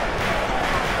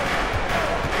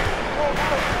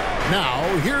 Now,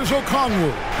 here's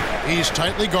Okongwu. He's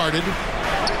tightly guarded.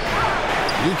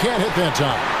 You can't hit that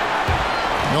time.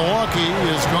 Milwaukee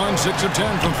has gone 6 of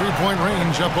 10 from three-point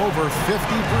range, up over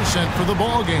 50% for the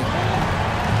ball game.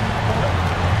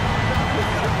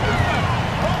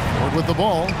 Ford with the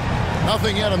ball.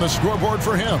 Nothing yet on the scoreboard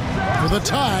for him. For the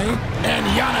tie, and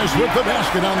Giannis with the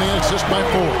basket on the assist by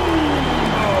Ford.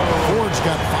 Ford's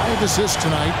got 5 assists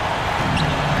tonight.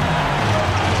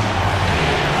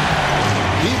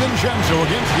 DiVincenzo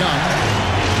against Young.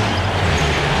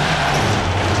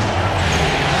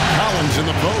 Collins in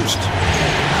the post.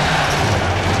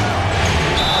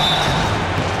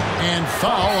 And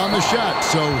foul on the shot,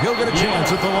 so he'll get a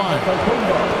chance at the line.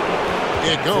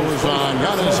 It goes on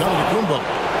Giannis Antetokounmpo.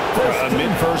 A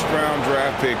mid-first round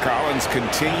draft pick, Collins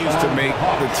continues to make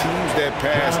the teams that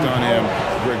passed on him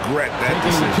regret that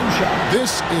decision.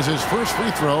 This is his first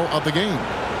free throw of the game.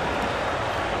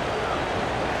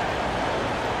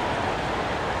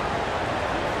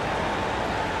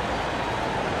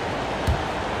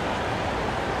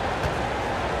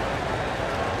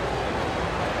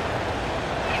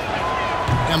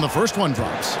 And the first one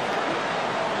drops.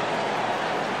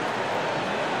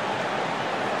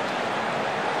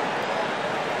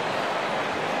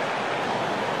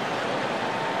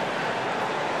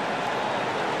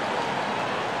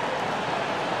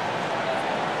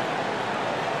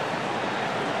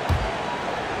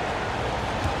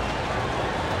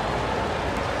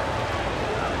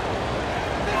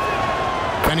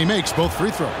 And he makes both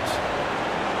free throws.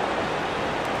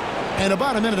 And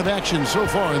about a minute of action so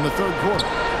far in the third quarter.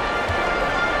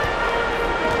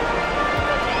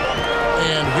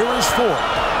 And here is Ford.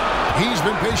 He's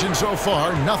been patient so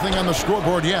far. Nothing on the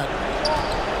scoreboard yet.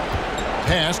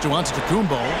 Pass to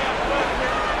Antetokounmpo.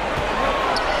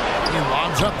 He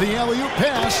lobs up the alley-oop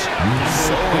pass.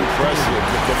 So impressive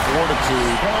with the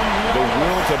fortitude, the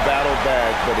will to battle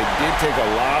back, but it did take a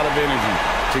lot of energy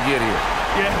to get here.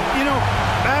 Yeah, you know,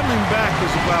 battling back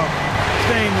was about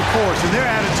staying the course, and their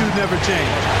attitude never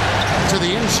changed. To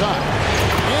the inside.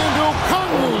 And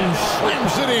Okongwu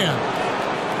slams it in.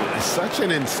 Such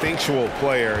an instinctual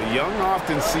player. Young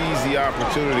often sees the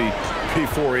opportunity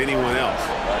before anyone else.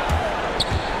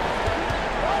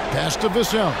 Pass to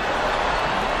Vassell.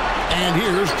 And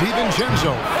here's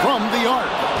DiVincenzo from the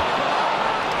arc.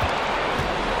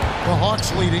 The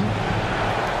Hawks leading.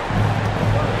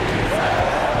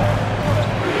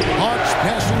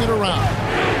 passing it around.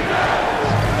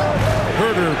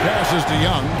 Herder passes to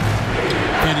Young,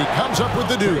 and he comes up with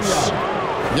the deuce.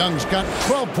 Young's got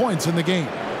 12 points in the game.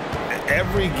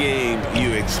 Every game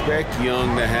you expect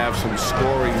Young to have some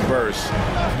scoring bursts,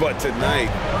 but tonight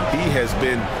he has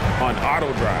been on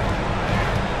auto drive.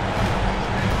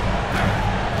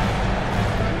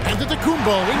 And the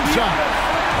Antetokounmpo inside,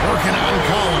 working on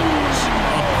Collins.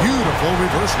 A beautiful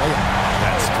reverse layup.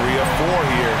 That's 3 of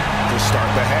 4 here to start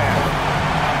the half.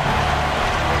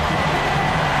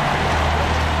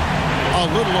 A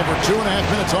little over 2.5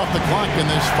 minutes off the clock in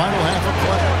this final half of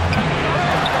play.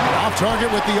 Off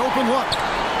target with the open look.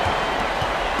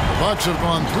 The Bucks have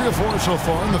gone 3 of 4 so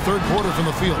far in the third quarter from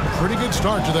the field. Pretty good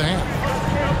start to the half.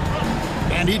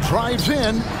 And he drives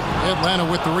in. Atlanta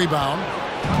with the rebound.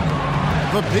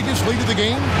 The biggest lead of the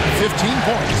game, 15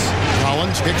 points.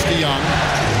 Collins kicks to Young.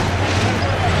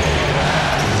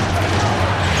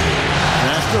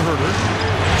 Pass to Herder.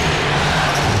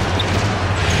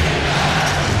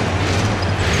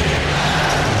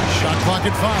 Shot clock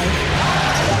at 5.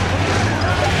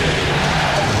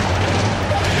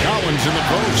 Collins in the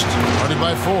post, guarded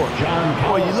by 4.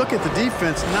 Boy, you look at the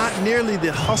defense, not nearly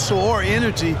the hustle or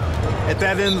energy at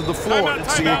that end of the floor.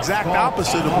 It's the exact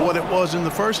opposite of what it was in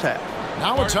the first half.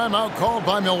 Now a timeout called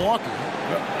by Milwaukee.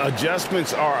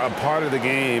 Adjustments are a part of the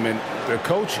game, and the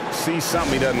coach sees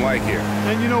something he doesn't like here.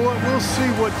 And you know what? We'll see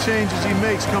what changes he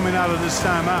makes coming out of this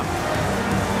timeout.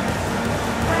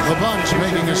 The Bucks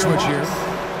making a switch here.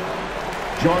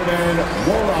 Jordan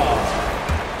Nwora.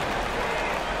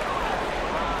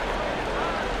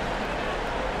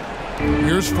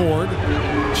 Here's Ford.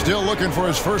 Still looking for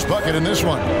his first bucket in this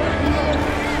one.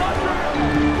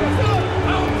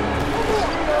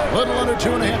 Little under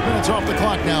 2.5 minutes off the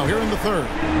clock now here in the third.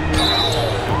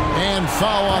 And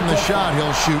foul on the shot.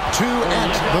 He'll shoot 2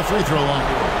 at the free throw line.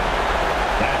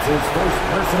 That's his first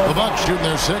personal. The Bucks shooting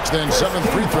their 6th and 7th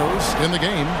free throws in the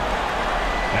game.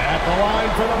 At the line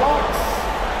for the Bucks.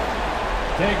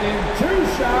 Taking 2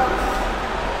 shots.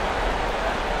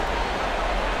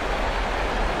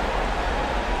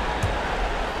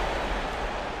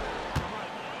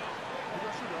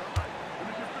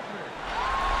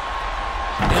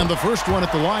 And the first one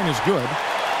at the line is good.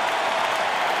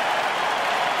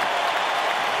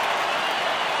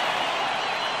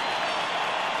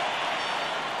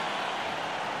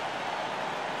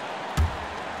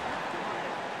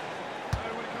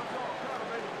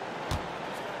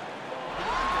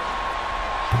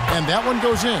 And that one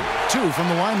goes in. 2 from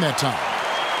the line that time.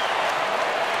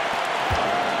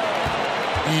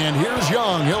 And here's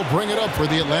Young. He'll bring it up for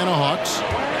the Atlanta Hawks.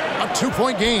 A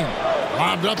 2-point game.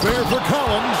 Lobbed up there for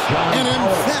Collins. An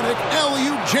emphatic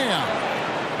alley-oop jam.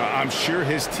 I'm sure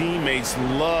his teammates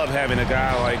love having a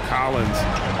guy like Collins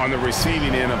on the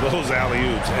receiving end of those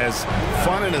alley-oops. As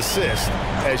fun an assist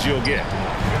as you'll get.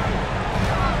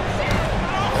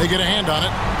 They get a hand on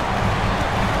it.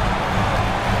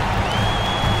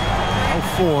 Now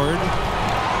Ford.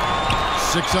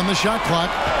 6 on the shot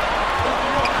clock.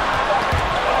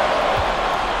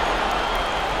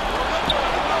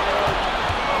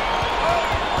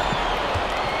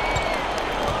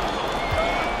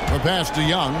 The pass to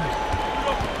Young.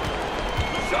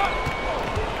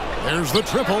 There's the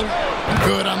triple.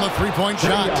 Good on the 3-point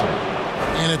shot.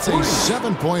 And it's a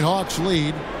 7-point Hawks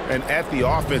lead. And at the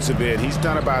offensive end, he's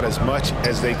done about as much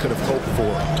as they could have hoped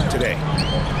for today.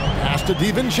 Pass to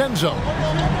DiVincenzo.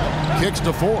 Kicks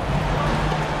to 4.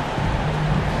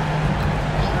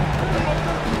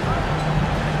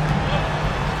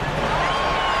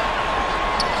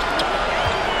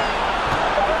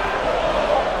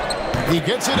 He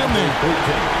gets it in there.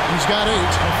 He's got 8.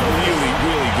 Really,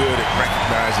 really good at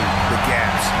recognizing the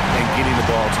gaps and getting the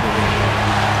ball to the rim.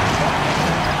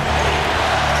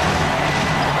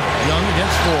 Young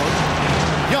against Ford.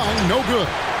 Young, no good.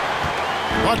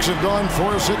 Bucks have gone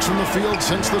 4 of 6 from the field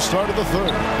since the start of the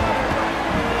third.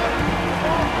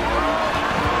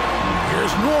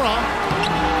 Here's Nwora.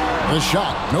 The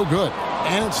shot, no good.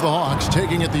 And it's the Hawks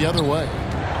taking it the other way.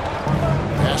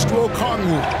 Pass to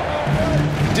Okongwu.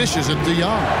 Dishes it to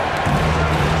Young.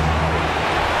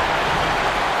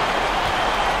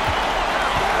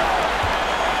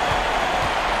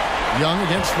 Young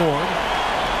against Ford.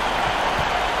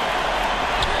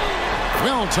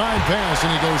 Well-timed pass,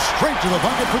 and he goes straight to the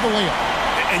bucket for the layup.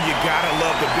 And you gotta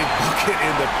love the big bucket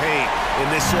in the paint in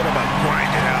this sort of a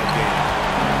grinded-out game.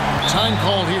 Time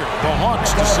called here. The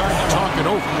Hawks decide to talk it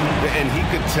over. And he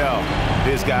could tell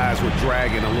his guys were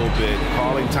dragging a little bit,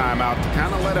 calling timeout to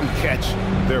kind of let them catch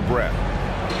their breath.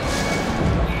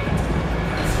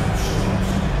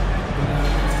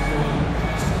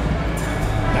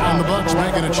 And the Bucks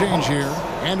making a change here.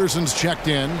 Anderson's checked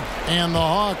in. And the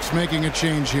Hawks making a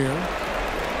change here.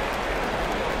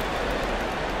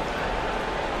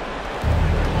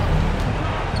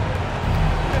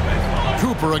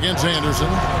 Cooper against Anderson.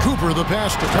 Cooper the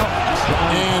pass to Collins.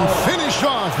 And finished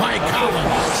off by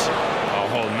Collins.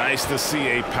 Oh, nice to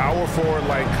see a power forward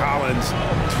like Collins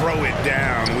throw it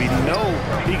down. We know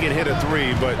he can hit a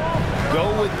three, but go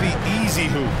with the easy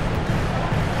hoop.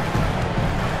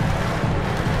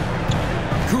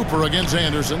 Cooper against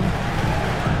Anderson.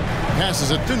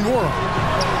 Passes it to Nora.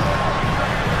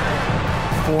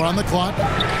 4 on the clock.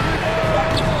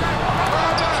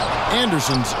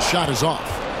 Anderson's shot is off.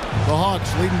 The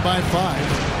Hawks leading by 5.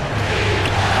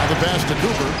 Now the pass to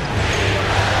Cooper.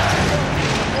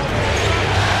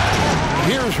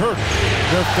 Here's Hurt.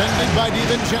 Defended by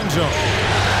DiVincenzo.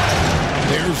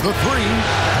 There's the 3.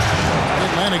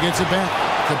 Atlanta gets it back.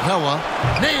 Capella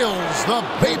nails the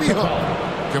baby hook.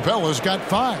 Capella's got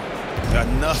 5.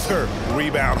 Another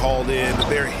rebound hauled in.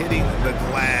 They're hitting the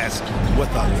glass with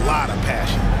a lot of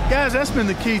passion. Guys, that's been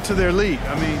the key to their lead.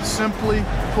 I mean, simply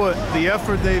put, the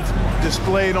effort they've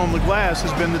displayed on the glass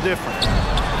has been the difference.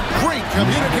 Great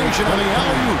communication on the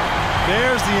alley-oop.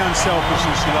 There's the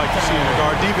unselfishness you like to see in a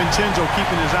guard. DiVincenzo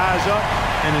keeping his eyes up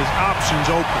and his options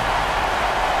open.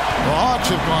 The Hawks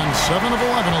have gone 7 of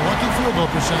 11, a lucky field goal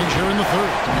percentage here in the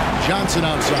 3rd. Johnson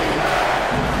outside.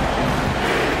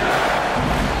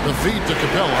 The feed to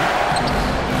Capella.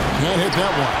 Can't hit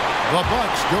that one. The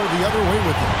Bucks go the other way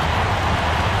with it.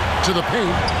 To the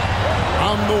paint.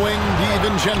 On the wing,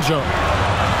 DiVincenzo.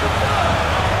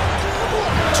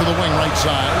 To the wing right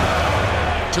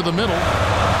side. To the middle.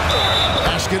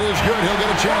 Basket is good. He'll get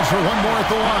a chance for one more at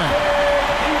the line.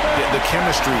 The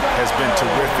chemistry has been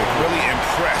terrific. Really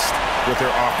impressed with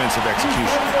their offensive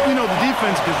execution. You know, the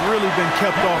defense has really been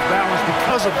kept off balance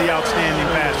because of the outstanding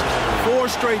passes. 4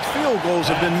 straight field goals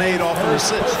have been made off an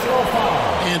assist.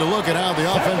 And to look at how the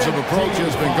offensive approach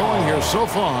has been going here so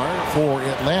far for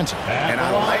Atlanta. And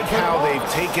I like how they've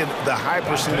taken the high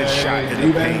percentage shot in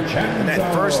the paint. In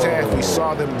that first half, we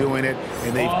saw them doing it,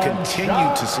 and they've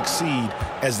continued to succeed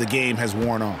as the game has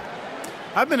worn on.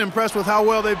 I've been impressed with how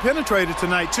well they've penetrated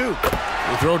tonight, too.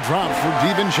 The throw drops for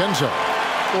DiVincenzo.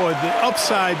 Boy, the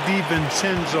upside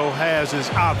DiVincenzo has is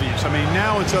obvious. I mean,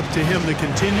 now it's up to him to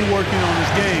continue working on his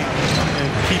game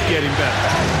and keep getting better.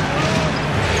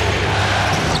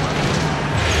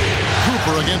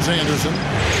 Cooper against Anderson.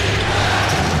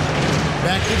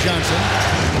 Back to Johnson.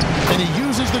 And he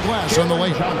uses the glass on the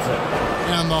way.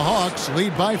 And the Hawks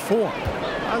lead by 4.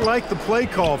 I like the play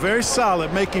call. Very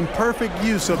solid, making perfect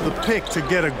use of the pick to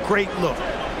get a great look.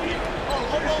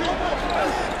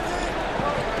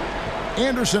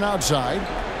 Anderson outside.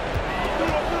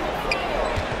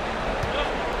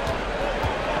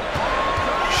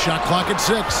 Shot clock at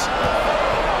 6.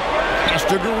 Pass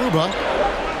to Garuba.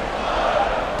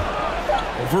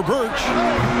 Over Birch.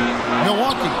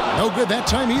 Milwaukee. No good that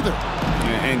time either.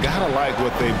 And gotta like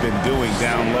what they've been doing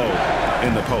down low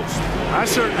in the post. I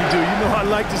certainly do. You know, I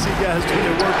like to see guys do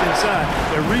their work inside.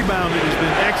 Their rebounding has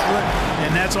been excellent,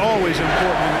 and that's always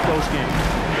important in a close game.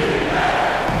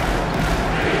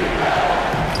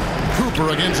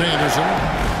 Cooper against Anderson.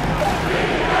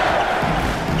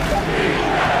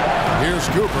 Here's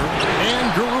Cooper, and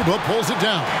Garuba pulls it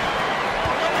down.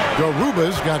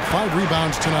 Garuba's got 5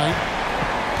 rebounds tonight.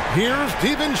 Here's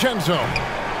DiVincenzo.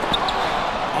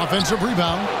 Offensive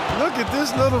rebound. Look at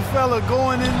this little fella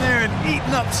going in there and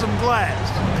eating up some glass.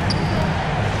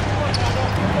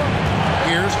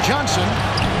 Here's Johnson,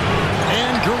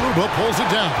 and Garuba pulls it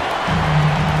down.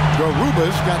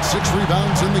 Garuba's got 6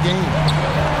 rebounds in the game.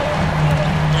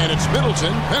 And it's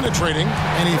Middleton penetrating,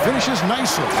 and he finishes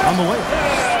nicely on the way.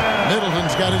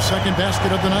 Middleton's got his 2nd basket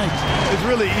of the night. It's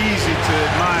really easy to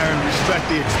admire and respect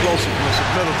the explosiveness of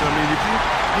Middleton. I mean, if you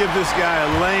give this guy a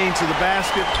lane to the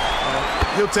basket,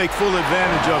 he'll take full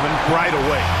advantage of it right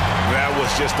away. That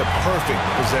was just a perfect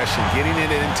possession, getting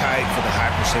it in tight for the high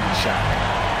percentage shot.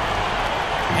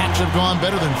 Hawks have gone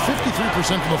better than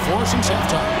 53% from the floor since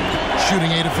halftime, shooting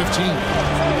 8 of 15.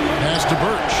 Pass to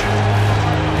Birch.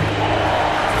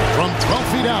 From 12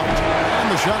 feet out,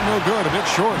 and the shot no good, a bit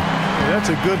short. Yeah, that's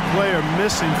a good player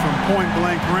missing from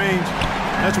point-blank range.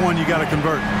 That's one you got to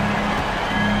convert.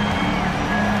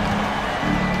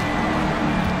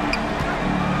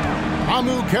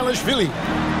 Amu Kelishvili.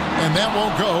 And that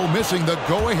won't go, missing the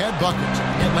go-ahead bucket.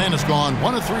 Atlanta's gone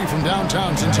 1 of 3 from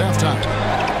downtown since halftime.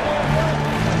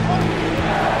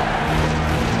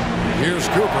 Here's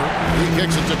Cooper. He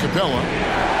kicks it to Capella.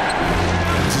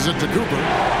 This is it to Cooper.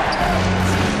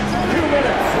 2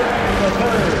 minutes. the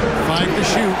 5 to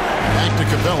shoot. Back to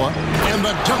Capella. And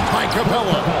the dunk by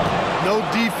Capella. No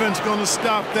defense going to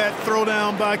stop that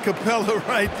throwdown by Capella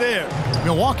right there.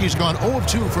 Milwaukee's gone 0 of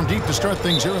 2 from deep to start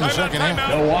things here in the second half.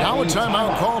 Now a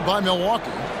timeout called by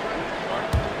Milwaukee.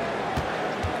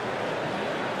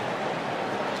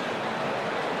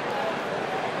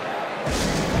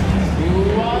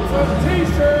 Lots of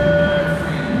t-shirts.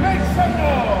 Make some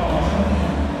noise.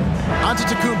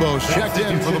 Antetokounmpo's checked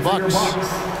in for the Bucks.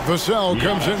 Vassell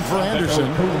comes in for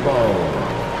Anderson.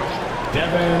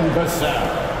 Devin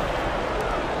Vassell.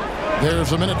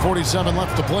 There's 1:47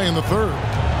 left to play in the third.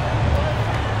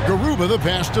 Garuba the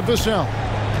pass to Vassell.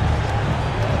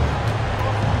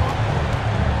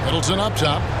 Middleton up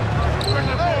top.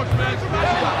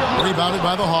 Rebounded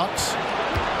by the Hawks.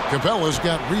 Capella's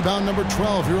got rebound number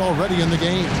 12 here already in the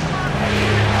game.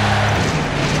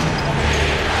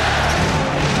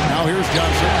 Now here's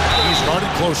Johnson. He's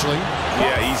guarded closely.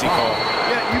 Yeah, easy call.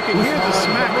 Yeah, you can hear the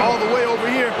smack all the way over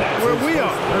here where we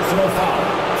are. Personal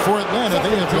foul. For Atlanta,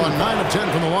 they have gone 9 of 10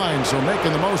 from the line, so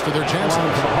making the most of their chances.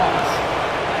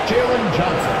 Jalen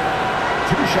Johnson,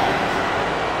 2 shots.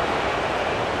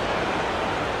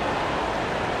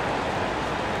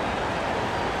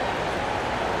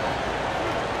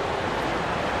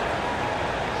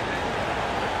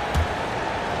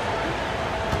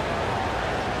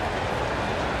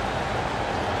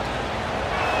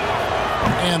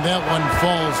 And that one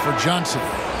falls for Johnson.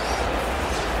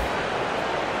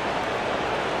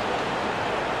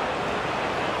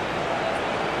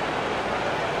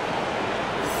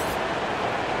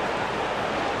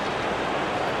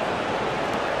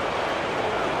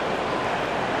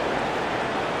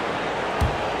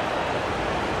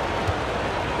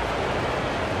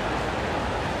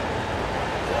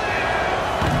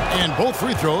 And both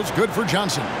free throws good for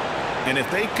Johnson. And if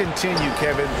they continue,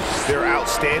 Kevin, their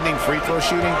outstanding free throw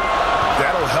shooting,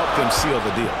 that'll help them seal the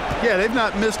deal. Yeah, they've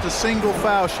not missed a single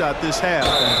foul shot this half.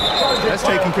 That's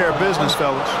taking care of business,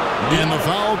 fellas. And the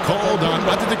foul called on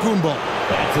Antetokounmpo.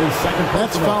 That's his second.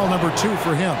 That's foul number 2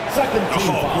 for him.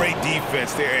 Oh, great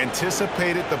defense there.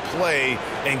 Anticipated the play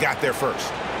and got there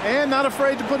first. And not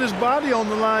afraid to put his body on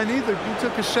the line either. He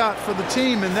took a shot for the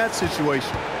team in that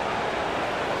situation.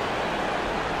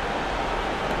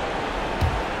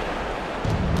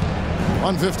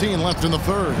 .115 left in the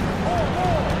third.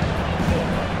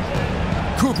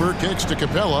 Cooper kicks to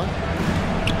Capella.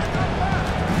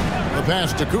 The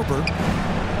pass to Cooper.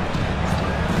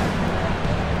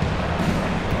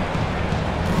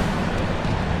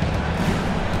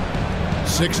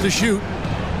 Six to shoot.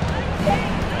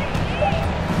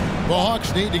 The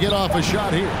Hawks need to get off a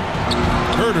shot here.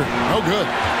 Herter, no good.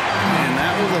 And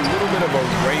that was a little bit of a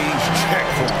range check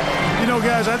for him. You know,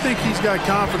 guys, I think he's got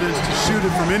confidence to shoot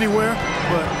it from anywhere,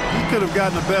 but he could have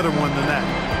gotten a better one than that.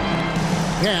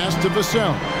 Pass to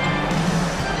Vassell.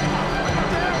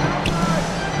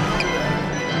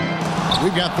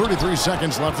 We've got 33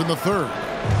 seconds left in the third.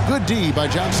 Good D by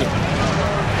Johnson.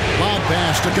 Lob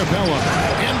pass to Capella.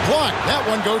 And blocked. That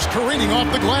one goes careening off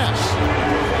the glass.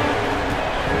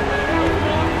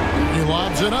 He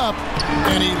lobs it up,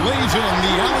 and he lays in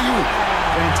the alley-oop.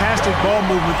 Fantastic ball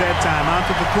movement that time.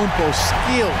 Antetokounmpo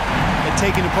skilled at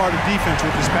taking apart a defense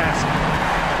with his passing.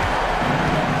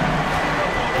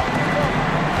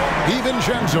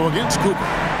 DiVincenzo against Cooper.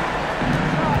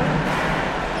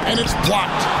 And it's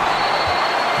blocked.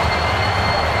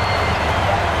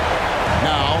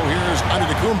 Now here's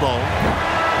Antetokounmpo.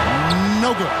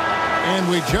 No good.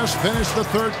 And we just finished the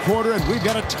third quarter, and we've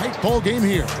got a tight ball game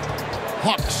here.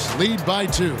 Hawks lead by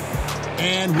 2.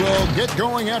 And we'll get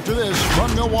going after this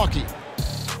from Milwaukee.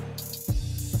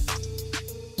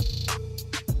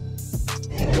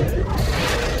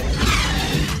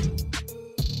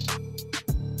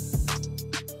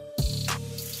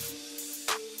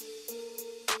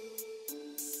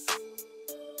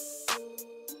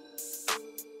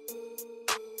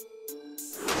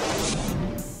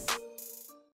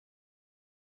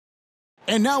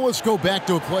 And now let's go back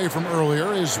to a play from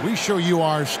earlier as we show you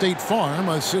our State Farm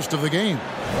assist of the game.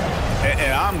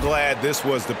 And I'm glad this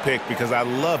was the pick because I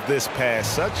love this pass.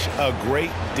 Such a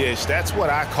great dish. That's what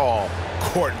I call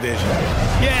court vision.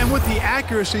 Yeah, and with the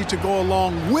accuracy to go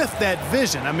along with that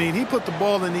vision. I mean, he put the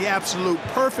ball in the absolute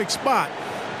perfect spot.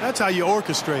 That's how you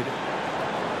orchestrate it.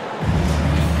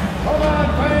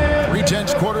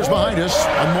 3/10 quarters behind us.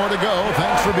 One more to go.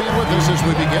 Thanks for being with us as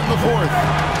we begin the fourth.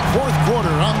 Fourth quarter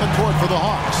on the court for the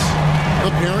Hawks.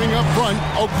 The pairing up front,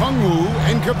 Okongwu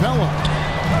and Capella.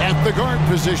 At the guard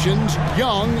positions,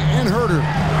 Young and Herter.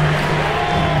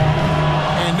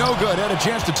 And no good. Had a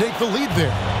chance to take the lead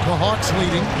there. The Hawks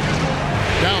leading.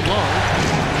 Down low.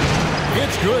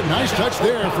 It's good. Nice touch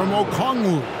there from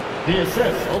Okongwu. The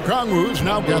assist. Okongwu's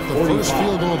now got the first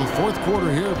field goal of the fourth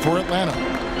quarter here for Atlanta.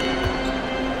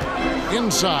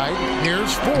 Inside,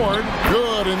 here's Ford.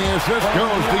 Good, and the assist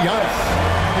goes to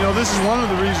Giannis. You know, this is one of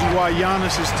the reasons why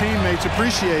Giannis' teammates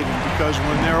appreciate him, because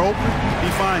when they're open, he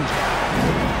finds them.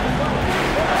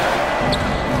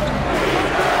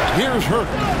 Here's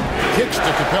Herter. Kicks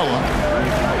to Capella.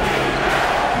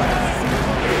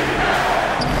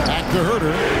 Back to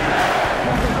Herter.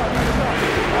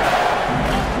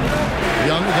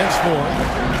 Young against Ford.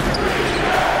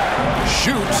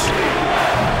 Shoots.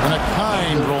 And a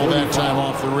kind roll that time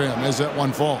off the rim as that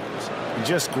one falls.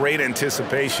 Just great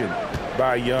anticipation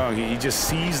by Young. He just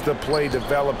sees the play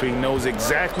developing, knows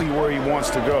exactly where he wants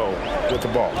to go with the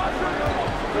ball.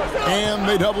 And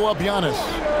they double up Giannis.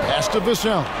 Pass to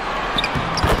Vassell.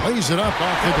 Plays it up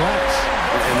off the glass.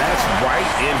 And that's right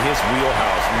in his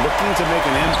wheelhouse, looking to make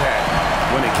an impact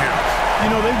when it counts. You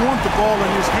know, they want the ball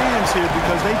in his hands here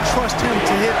because they trust him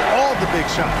to hit all the big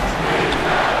shots.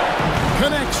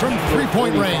 Connects from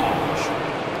three-point range.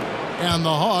 And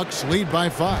the Hawks lead by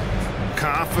 5.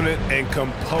 Confident and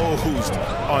composed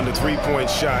on the three-point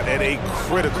shot at a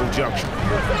critical juncture.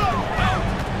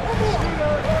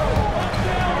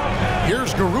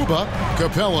 Here's Garuba.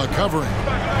 Capella covering.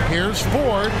 Here's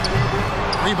Ford.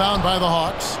 Rebound by the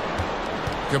Hawks.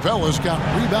 Capella's got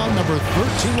rebound number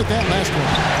 13 with that last one.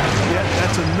 Yeah,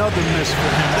 that's another miss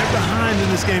for him. They're behind in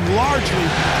this game largely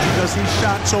because he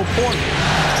shot so poorly.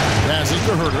 Passes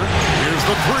to Herter. Here's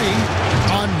the three.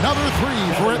 Another three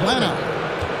for Atlanta.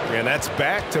 And that's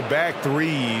back-to-back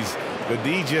threes. The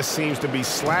D just seems to be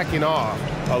slacking off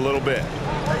a little bit.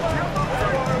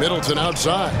 Middleton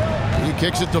outside. He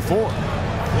kicks it to Ford.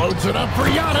 Floats it up for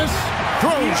Giannis.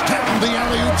 Throws down the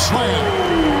alley-oop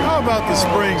slam. How about the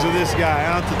springs of this guy,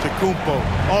 Antetokounmpo,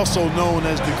 also known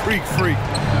as the Greek Freak?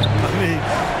 I mean,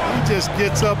 he just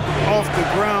gets up off the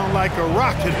ground like a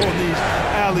rocket on these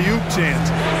alley-oop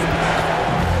chances.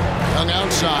 Young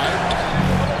outside.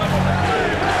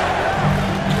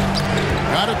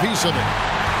 Got a piece of it.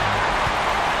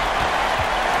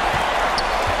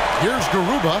 Here's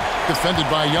Garuba, defended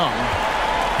by Young.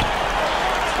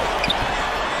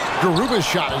 Garuba's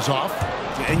shot is off.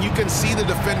 And you can see the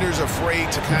defenders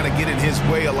afraid to kind of get in his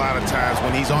way a lot of times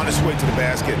when he's on his way to the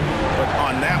basket. But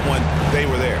on that one, they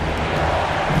were there.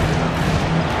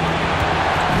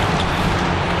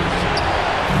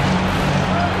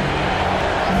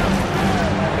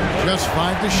 Just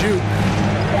 5 to shoot.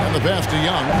 And the pass to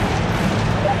Young.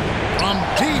 From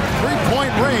deep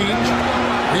three-point range.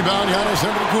 Rebound Giannis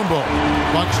Antetokounmpo.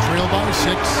 Bucks trail by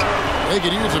 6. They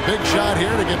could use a big shot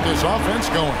here to get this offense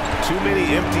going. Too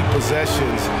many empty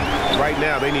possessions. Right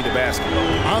now, they need a basket.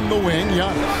 On the wing,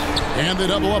 Giannis. And they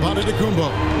double up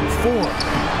Antetokounmpo.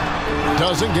 4.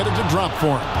 Doesn't get it to drop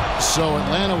for him. So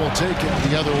Atlanta will take it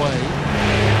the other way.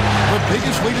 The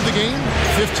biggest lead of the game,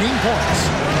 15 points.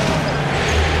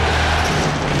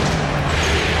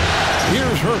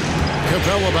 Here's Hurt.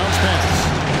 Capella bounce pass.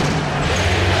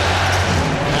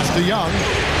 Pass to Young.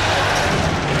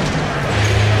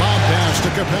 Pass to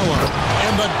Capella,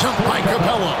 and the dunk by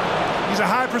Capella. He's a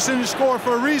high percentage scorer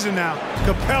for a reason now.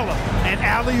 Capella, an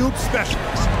alley-oop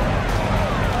specialist.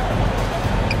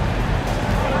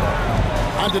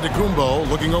 Antetokounmpo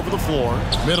looking over the floor.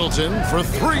 Middleton for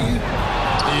 3.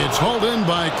 It's hauled in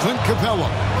by Clint Capella.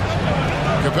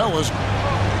 Capella's.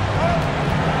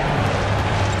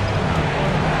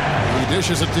 He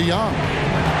dishes it to Young.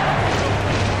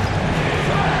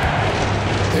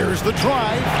 There's the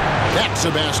drive. That's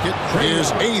a basket.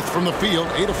 His 8th from the field,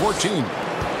 8 of 14.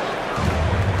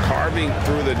 Carving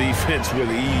through the defense with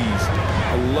ease.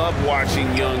 I love watching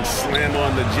Young slam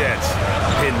on the Jets.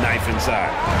 Pin knife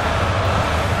inside.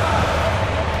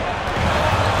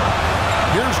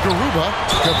 Here's Garuba.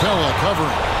 Capella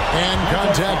covering. And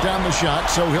contact on the shot,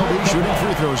 so he'll be shooting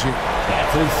free throws here.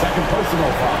 That's his second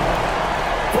personal foul.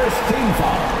 First team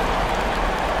foul.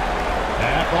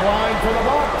 At the line for the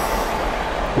Bucks,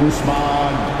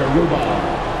 Usman Garuba.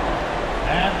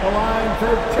 At the line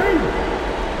for 2.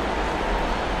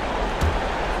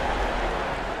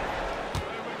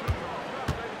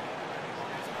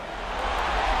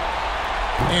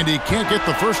 And he can't get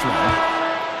the first one.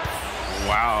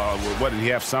 Wow. What, did he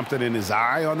have something in his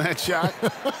eye on that shot?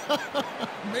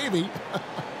 Maybe.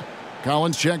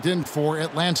 Collins checked in for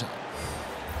Atlanta.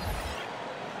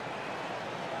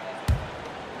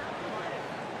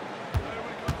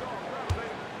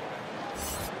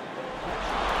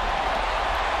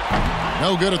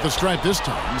 No good at the stripe this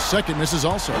time. Second misses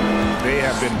also. They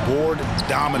have been board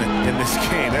dominant in this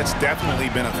game. That's definitely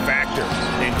been a factor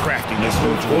in crafting this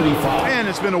move. And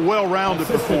it's been a well-rounded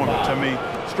performance. I mean,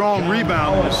 strong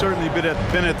rebound has certainly been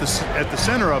at the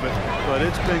center of it, but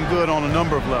it's been good on a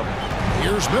number of levels.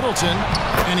 Here's Middleton,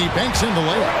 and he banks in the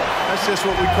layup. That's just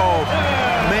what we call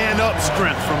man-up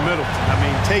strength from Middleton. I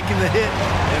mean, taking the hit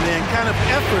and then kind of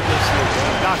effortlessly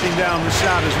knocking down the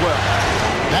shot as well.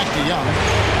 Back to Young.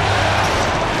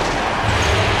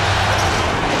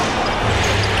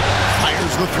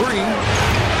 Fires the three.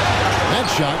 That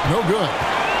shot, no good.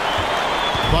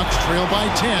 Bucks trail by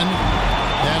 10.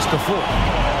 Pass to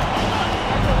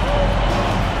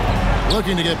 4.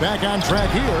 Looking to get back on track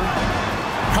here.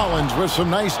 Collins with some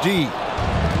nice D.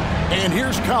 And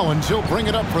here's Collins. He'll bring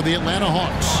it up for the Atlanta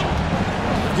Hawks.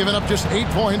 Giving up just 8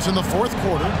 points in the fourth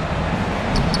quarter.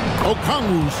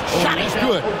 Okongwu's shot is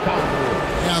good.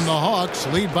 And the Hawks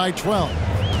lead by 12.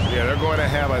 Yeah, they're going to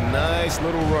have a nice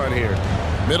little run here.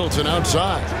 Middleton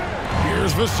outside.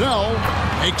 Here's Vassell.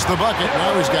 Makes the bucket.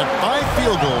 Now he's got 5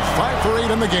 field goals. 5 for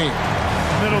 8 in the game.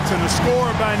 Middleton, a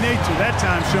scorer by nature. That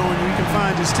time showing you can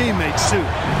find his teammates too.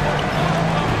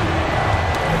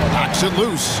 Knocks it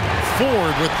loose.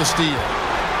 Ford with the steal.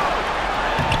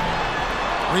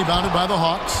 Rebounded by the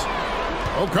Hawks.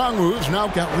 Okongwu's now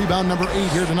got rebound number 8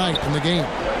 here tonight in the game.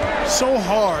 So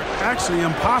hard, actually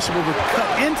impossible to cut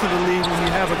into the lead when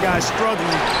you have a guy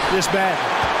struggling this bad.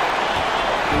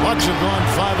 Bucks have gone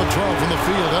 5 of 12 from the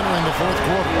field entering the fourth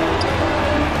quarter.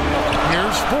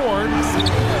 Here's Ford.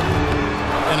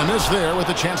 And a miss there with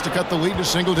a chance to cut the lead to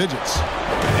single digits.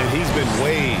 And he's been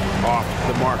way off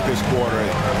the mark this quarter.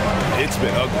 It's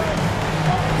been ugly.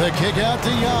 The kick out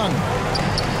to Young.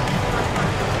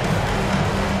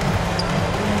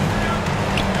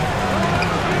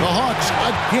 The Hawks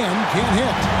again can't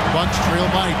hit. Bucks trail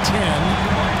by 10.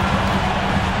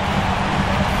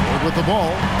 Ford with the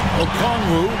ball.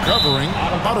 Okongwu covering.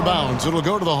 Out of bounds. It'll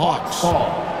go to the Hawks.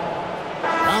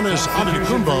 Giannis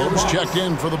Antetokounmpo's checked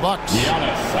in for the Bucks.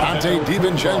 Ante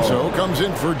DiVincenzo comes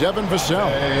in for Devin Vassell.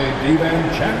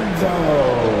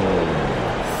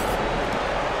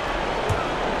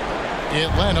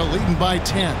 Atlanta leading by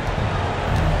 10.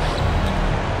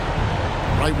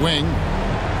 Right wing.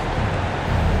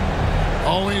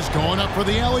 Always going up for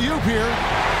the alley-oop here.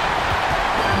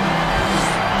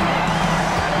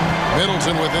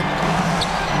 Middleton with it.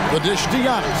 The dish to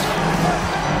Giannis.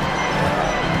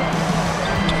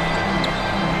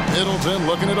 Middleton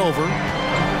looking it over.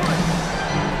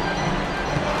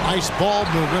 Nice ball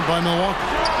movement by Milwaukee.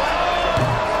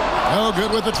 No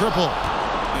good with the triple.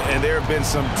 And there have been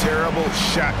some terrible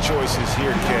shot choices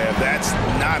here, Kev. That's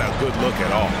not a good look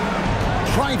at all.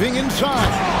 Driving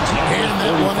inside. And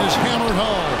that one is hammered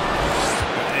home.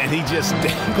 And he just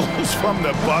dangles from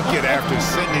the bucket after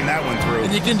sending that one through.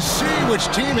 And you can see which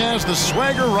team has the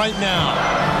swagger right now.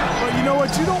 But you know what?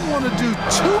 You don't want to do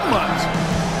too much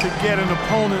to get an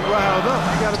opponent riled up.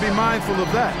 You got to be mindful of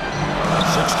that.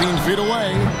 16 feet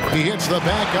away. He hits the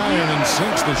back iron and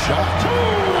sinks the shot.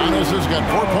 Giannis has got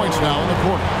 4 points now in the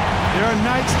quarter. There are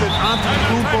nights that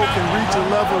Antetokounmpo can reach a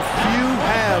level few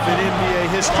have in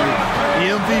NBA history.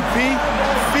 The MVP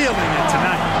feeling it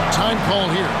tonight. Time call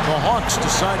here. The Hawks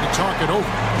decide to talk it over.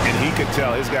 And he could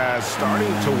tell his guys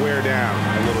starting to wear down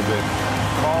a little bit.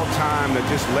 Call time to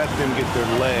just let them get their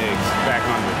legs back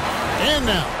under. And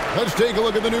now, let's take a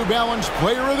look at the New Balance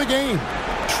player of the game,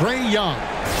 Trae Young.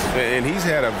 And he's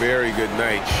had a very good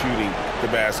night shooting the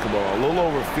basketball. A little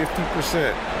over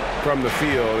 50% from the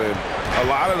field. And a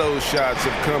lot of those shots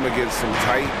have come against some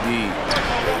tight D.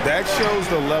 That shows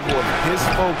the level of his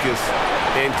focus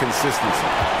and consistency.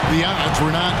 The odds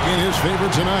were not in his favor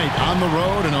tonight on the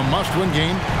road in a must-win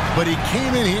game, but he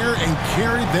came in here and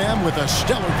carried them with a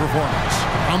stellar performance.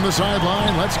 On the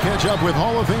sideline, let's catch up with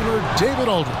Hall of Famer David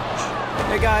Aldridge.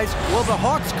 Hey guys, well, the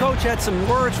Hawks coach had some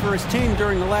words for his team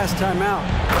during the last time out.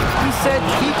 He said,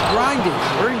 keep grinding.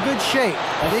 We're in good shape.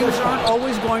 Things aren't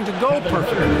always going to go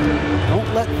perfectly. Don't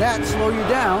let that slow you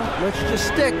down. Let's just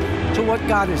stick to what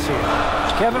got us here.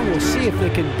 Kevin will see if they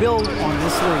can build on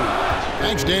this lead.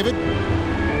 Thanks, David.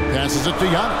 Passes it to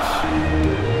Giannis.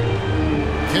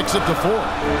 Kicks it to Ford.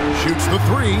 Shoots the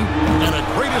three. And a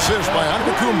great assist by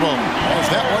Antetokounmpo as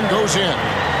that one goes in.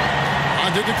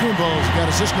 Antetokounmpo's got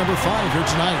assist number 5 here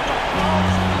tonight.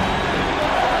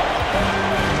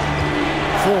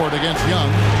 Ford against Young.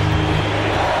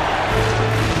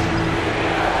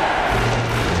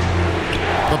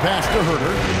 The pass to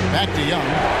Herter. Back to Young.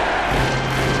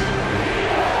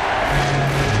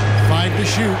 5 to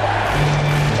shoot.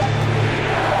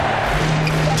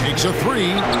 Takes a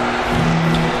 3.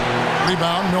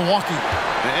 Rebound, Milwaukee.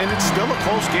 And it's still a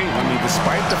close game. I mean,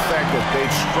 despite the fact that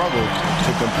they've struggled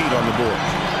to compete on the board.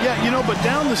 Yeah, you know, but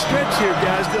down the stretch here,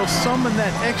 guys, they'll summon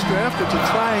that extra effort to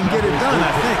try and get it done,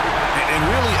 I think. And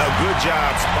really a good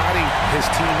job spotting his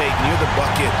teammate near the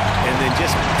bucket and then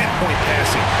just pinpoint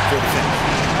passing for the finish.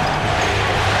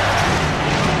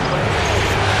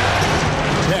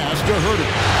 Pass to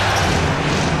Herter.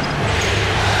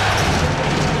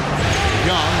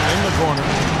 Young in the corner.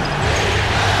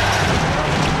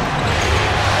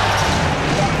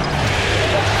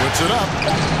 Puts it up.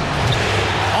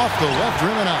 Off the left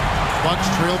rim and out. Bucks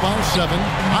trail by 7.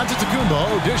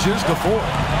 Antetokounmpo dishes to 4.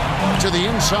 To the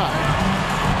inside.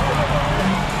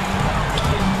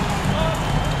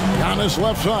 Giannis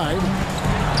left side.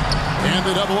 And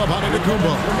they double up on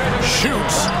Antetokounmpo.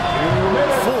 Shoots.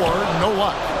 4, no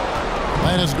luck.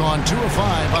 That has gone 2 of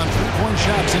 5 on 3-point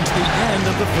shots since the end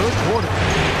of the third quarter.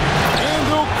 And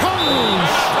Okongwu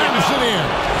slams it in.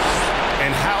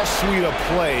 And how sweet a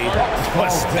play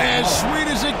was that? As sweet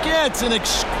as it gets. An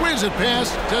exquisite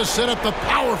pass to set up the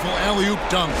powerful alley-oop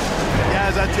dunk.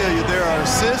 Guys, I tell you, there are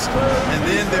assists, and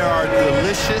then there are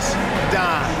delicious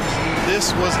dimes.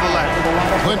 This was the latter.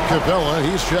 Clint Capella,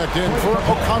 he's checked in for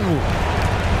Okongwu.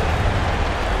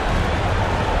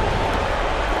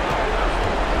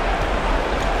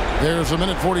 There's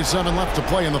 1:47 left to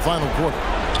play in the final quarter.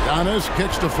 Giannis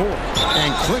kicks to 4.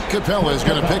 And Clint Capella is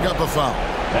going to pick up a foul.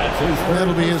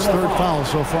 That'll be his third foul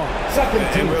so far.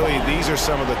 And really, these are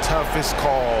some of the toughest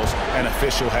calls an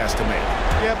official has to make.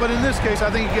 Yeah, but in this case, I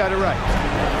think he got it right.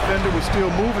 The defender was still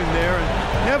moving there and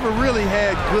never really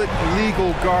had good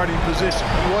legal guarding position.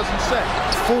 He wasn't set.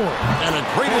 4. And a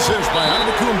great assist by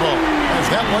Antetokounmpo as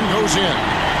that one goes in.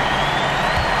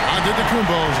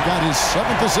 Antetokounmpo's got his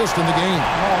 7th assist in the game.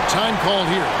 Time called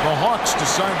here. The Hawks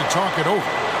decide to talk it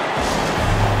over.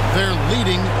 They're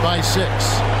leading by 6.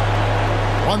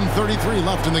 1:33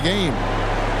 left in the game.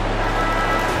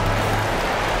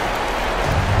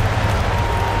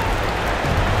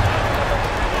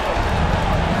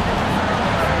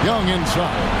 Young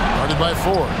inside. Guarded by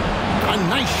 4. A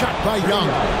nice shot by Young.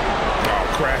 Oh,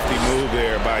 crafty move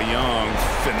there by Young,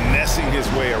 finessing his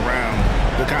way around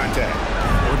the contact.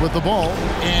 With the ball,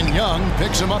 and Young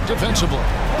picks him up defensively.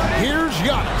 Here's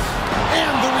Giannis.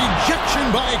 And the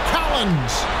rejection by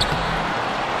Collins.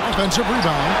 Offensive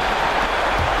rebound.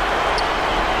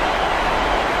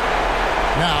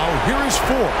 Now, here is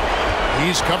 4.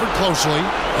 He's covered closely.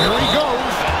 Here he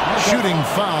goes. Shooting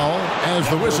foul as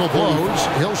the whistle blows.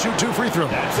 He'll shoot 2 free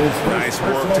throws. Nice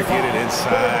work to get it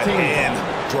inside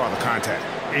and draw the contact.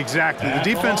 Exactly. The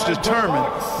defense determined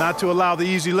not to allow the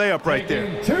easy layup right there.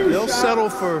 They'll settle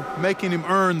for making him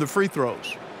earn the free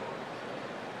throws.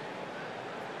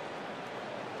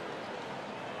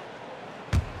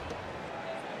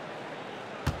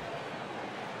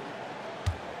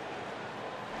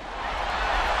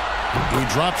 He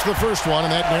drops the first one,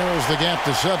 and that narrows the gap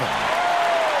to 7.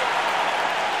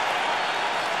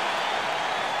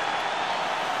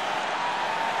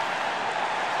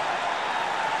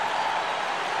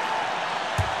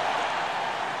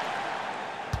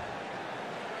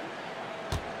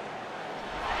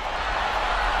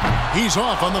 He's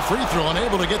off on the free throw and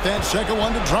able to get that second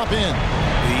one to drop in.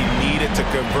 He needed to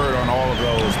convert on all of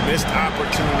those. Missed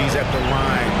opportunities at the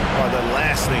line are the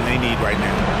last thing they need right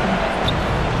now.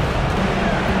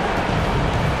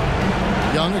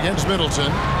 Young against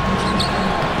Middleton.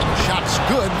 Shots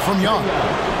good from Young.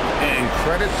 And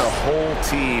credit the whole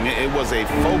team. It was a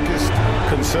focused,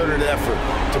 concerted effort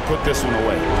to put this one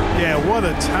away. Yeah, what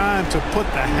a time to put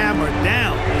the hammer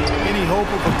down. Any hope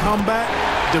of a comeback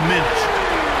diminished.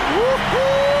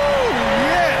 Woo-hoo!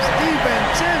 Yes,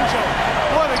 DiVincenzo.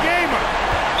 What a gamer.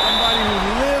 Somebody who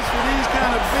lives for these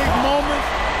kind of big moments.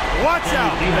 Watch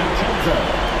out. DiVincenzo.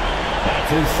 That's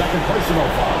his second personal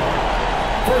foul.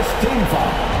 First team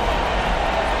foul.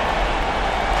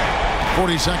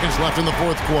 40 seconds left in the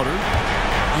fourth quarter.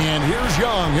 And here's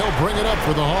Young. He'll bring it up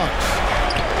for the Hawks.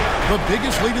 The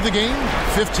biggest lead of the game,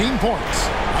 15 points.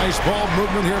 Nice ball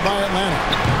movement here by Atlanta.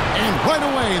 And right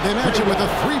away, they match it with a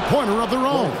three-pointer of their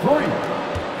own.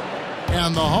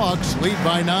 And the Hawks lead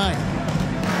by 9.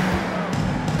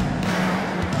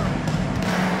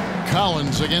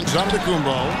 Collins against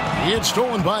Antetokounmpo. It's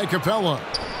stolen by Capella.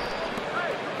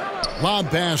 Lob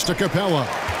pass to Capella.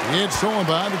 It's stolen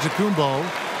by Antetokounmpo.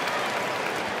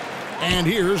 And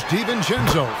here's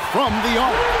DiVincenzo from the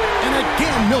arc. And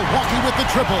again, Milwaukee with the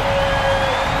triple.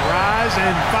 Rise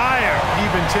and fire.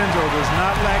 DiVincenzo does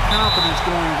not lack confidence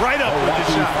going right up with the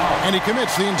shot. And he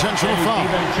commits the intentional foul.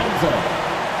 DiVincenzo.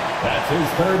 That's his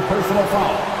third personal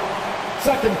foul.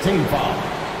 Second team foul.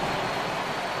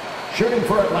 Shooting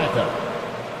for Atlanta,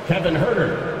 Kevin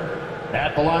Herter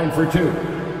at the line for 2.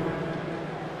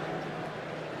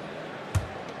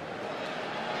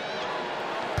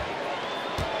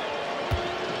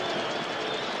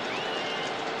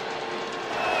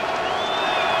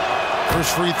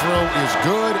 First free throw is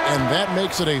good, and that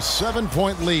makes it a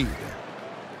 7-point lead.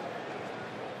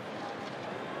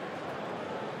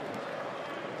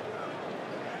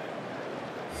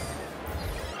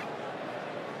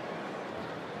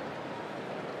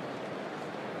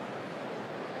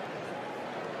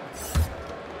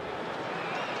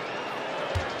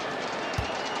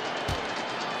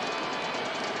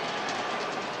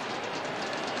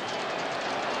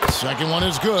 Second one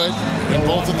is good, and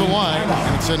both at the line,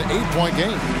 and it's an 8-point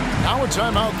game. Now a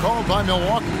timeout called by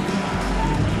Milwaukee.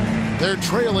 They're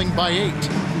trailing by 8.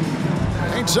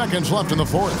 8 seconds left in the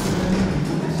fourth.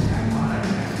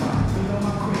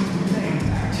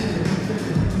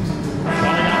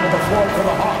 Coming out of the floor for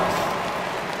the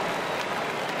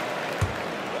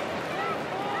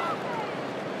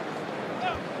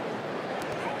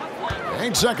Hawks.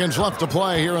 8 seconds left to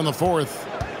play here in the fourth.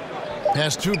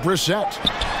 Pass to Brissett.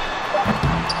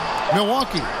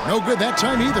 Milwaukee, no good that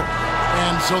time either.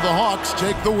 And so the Hawks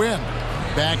take the win.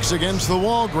 Backs against the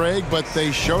wall, Greg, but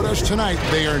they showed us tonight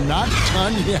they are not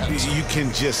done yet. You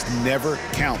can just never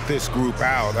count this group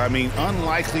out. I mean,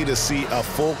 unlikely to see a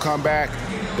full comeback,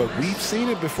 but we've seen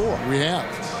it before. We have.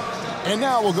 And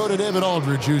now we'll go to David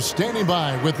Aldridge, who's standing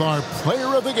by with our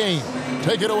player of the game.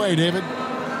 Take it away, David.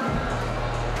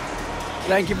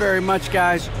 Thank you very much,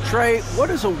 guys. Trey, what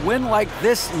does a win like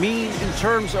this mean in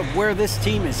terms of where this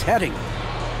team is heading?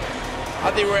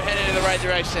 I think we're headed in the right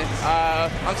direction.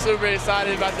 I'm super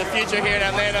excited about the future here in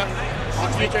Atlanta,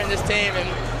 the future in this team, and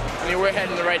I mean, we're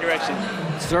heading in the right direction.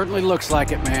 Certainly looks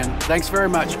like it, man. Thanks very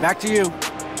much. Back to you.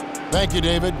 Thank you,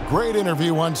 David. Great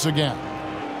interview once again.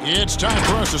 It's time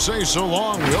for us to say so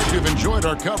long. We hope you've enjoyed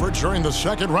our coverage during the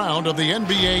second round of the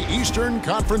NBA Eastern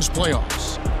Conference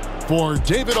Playoffs. For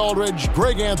David Aldridge,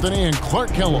 Greg Anthony, and Clark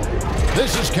Kellogg,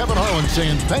 this is Kevin Harlan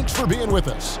saying thanks for being with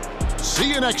us. See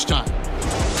you next time.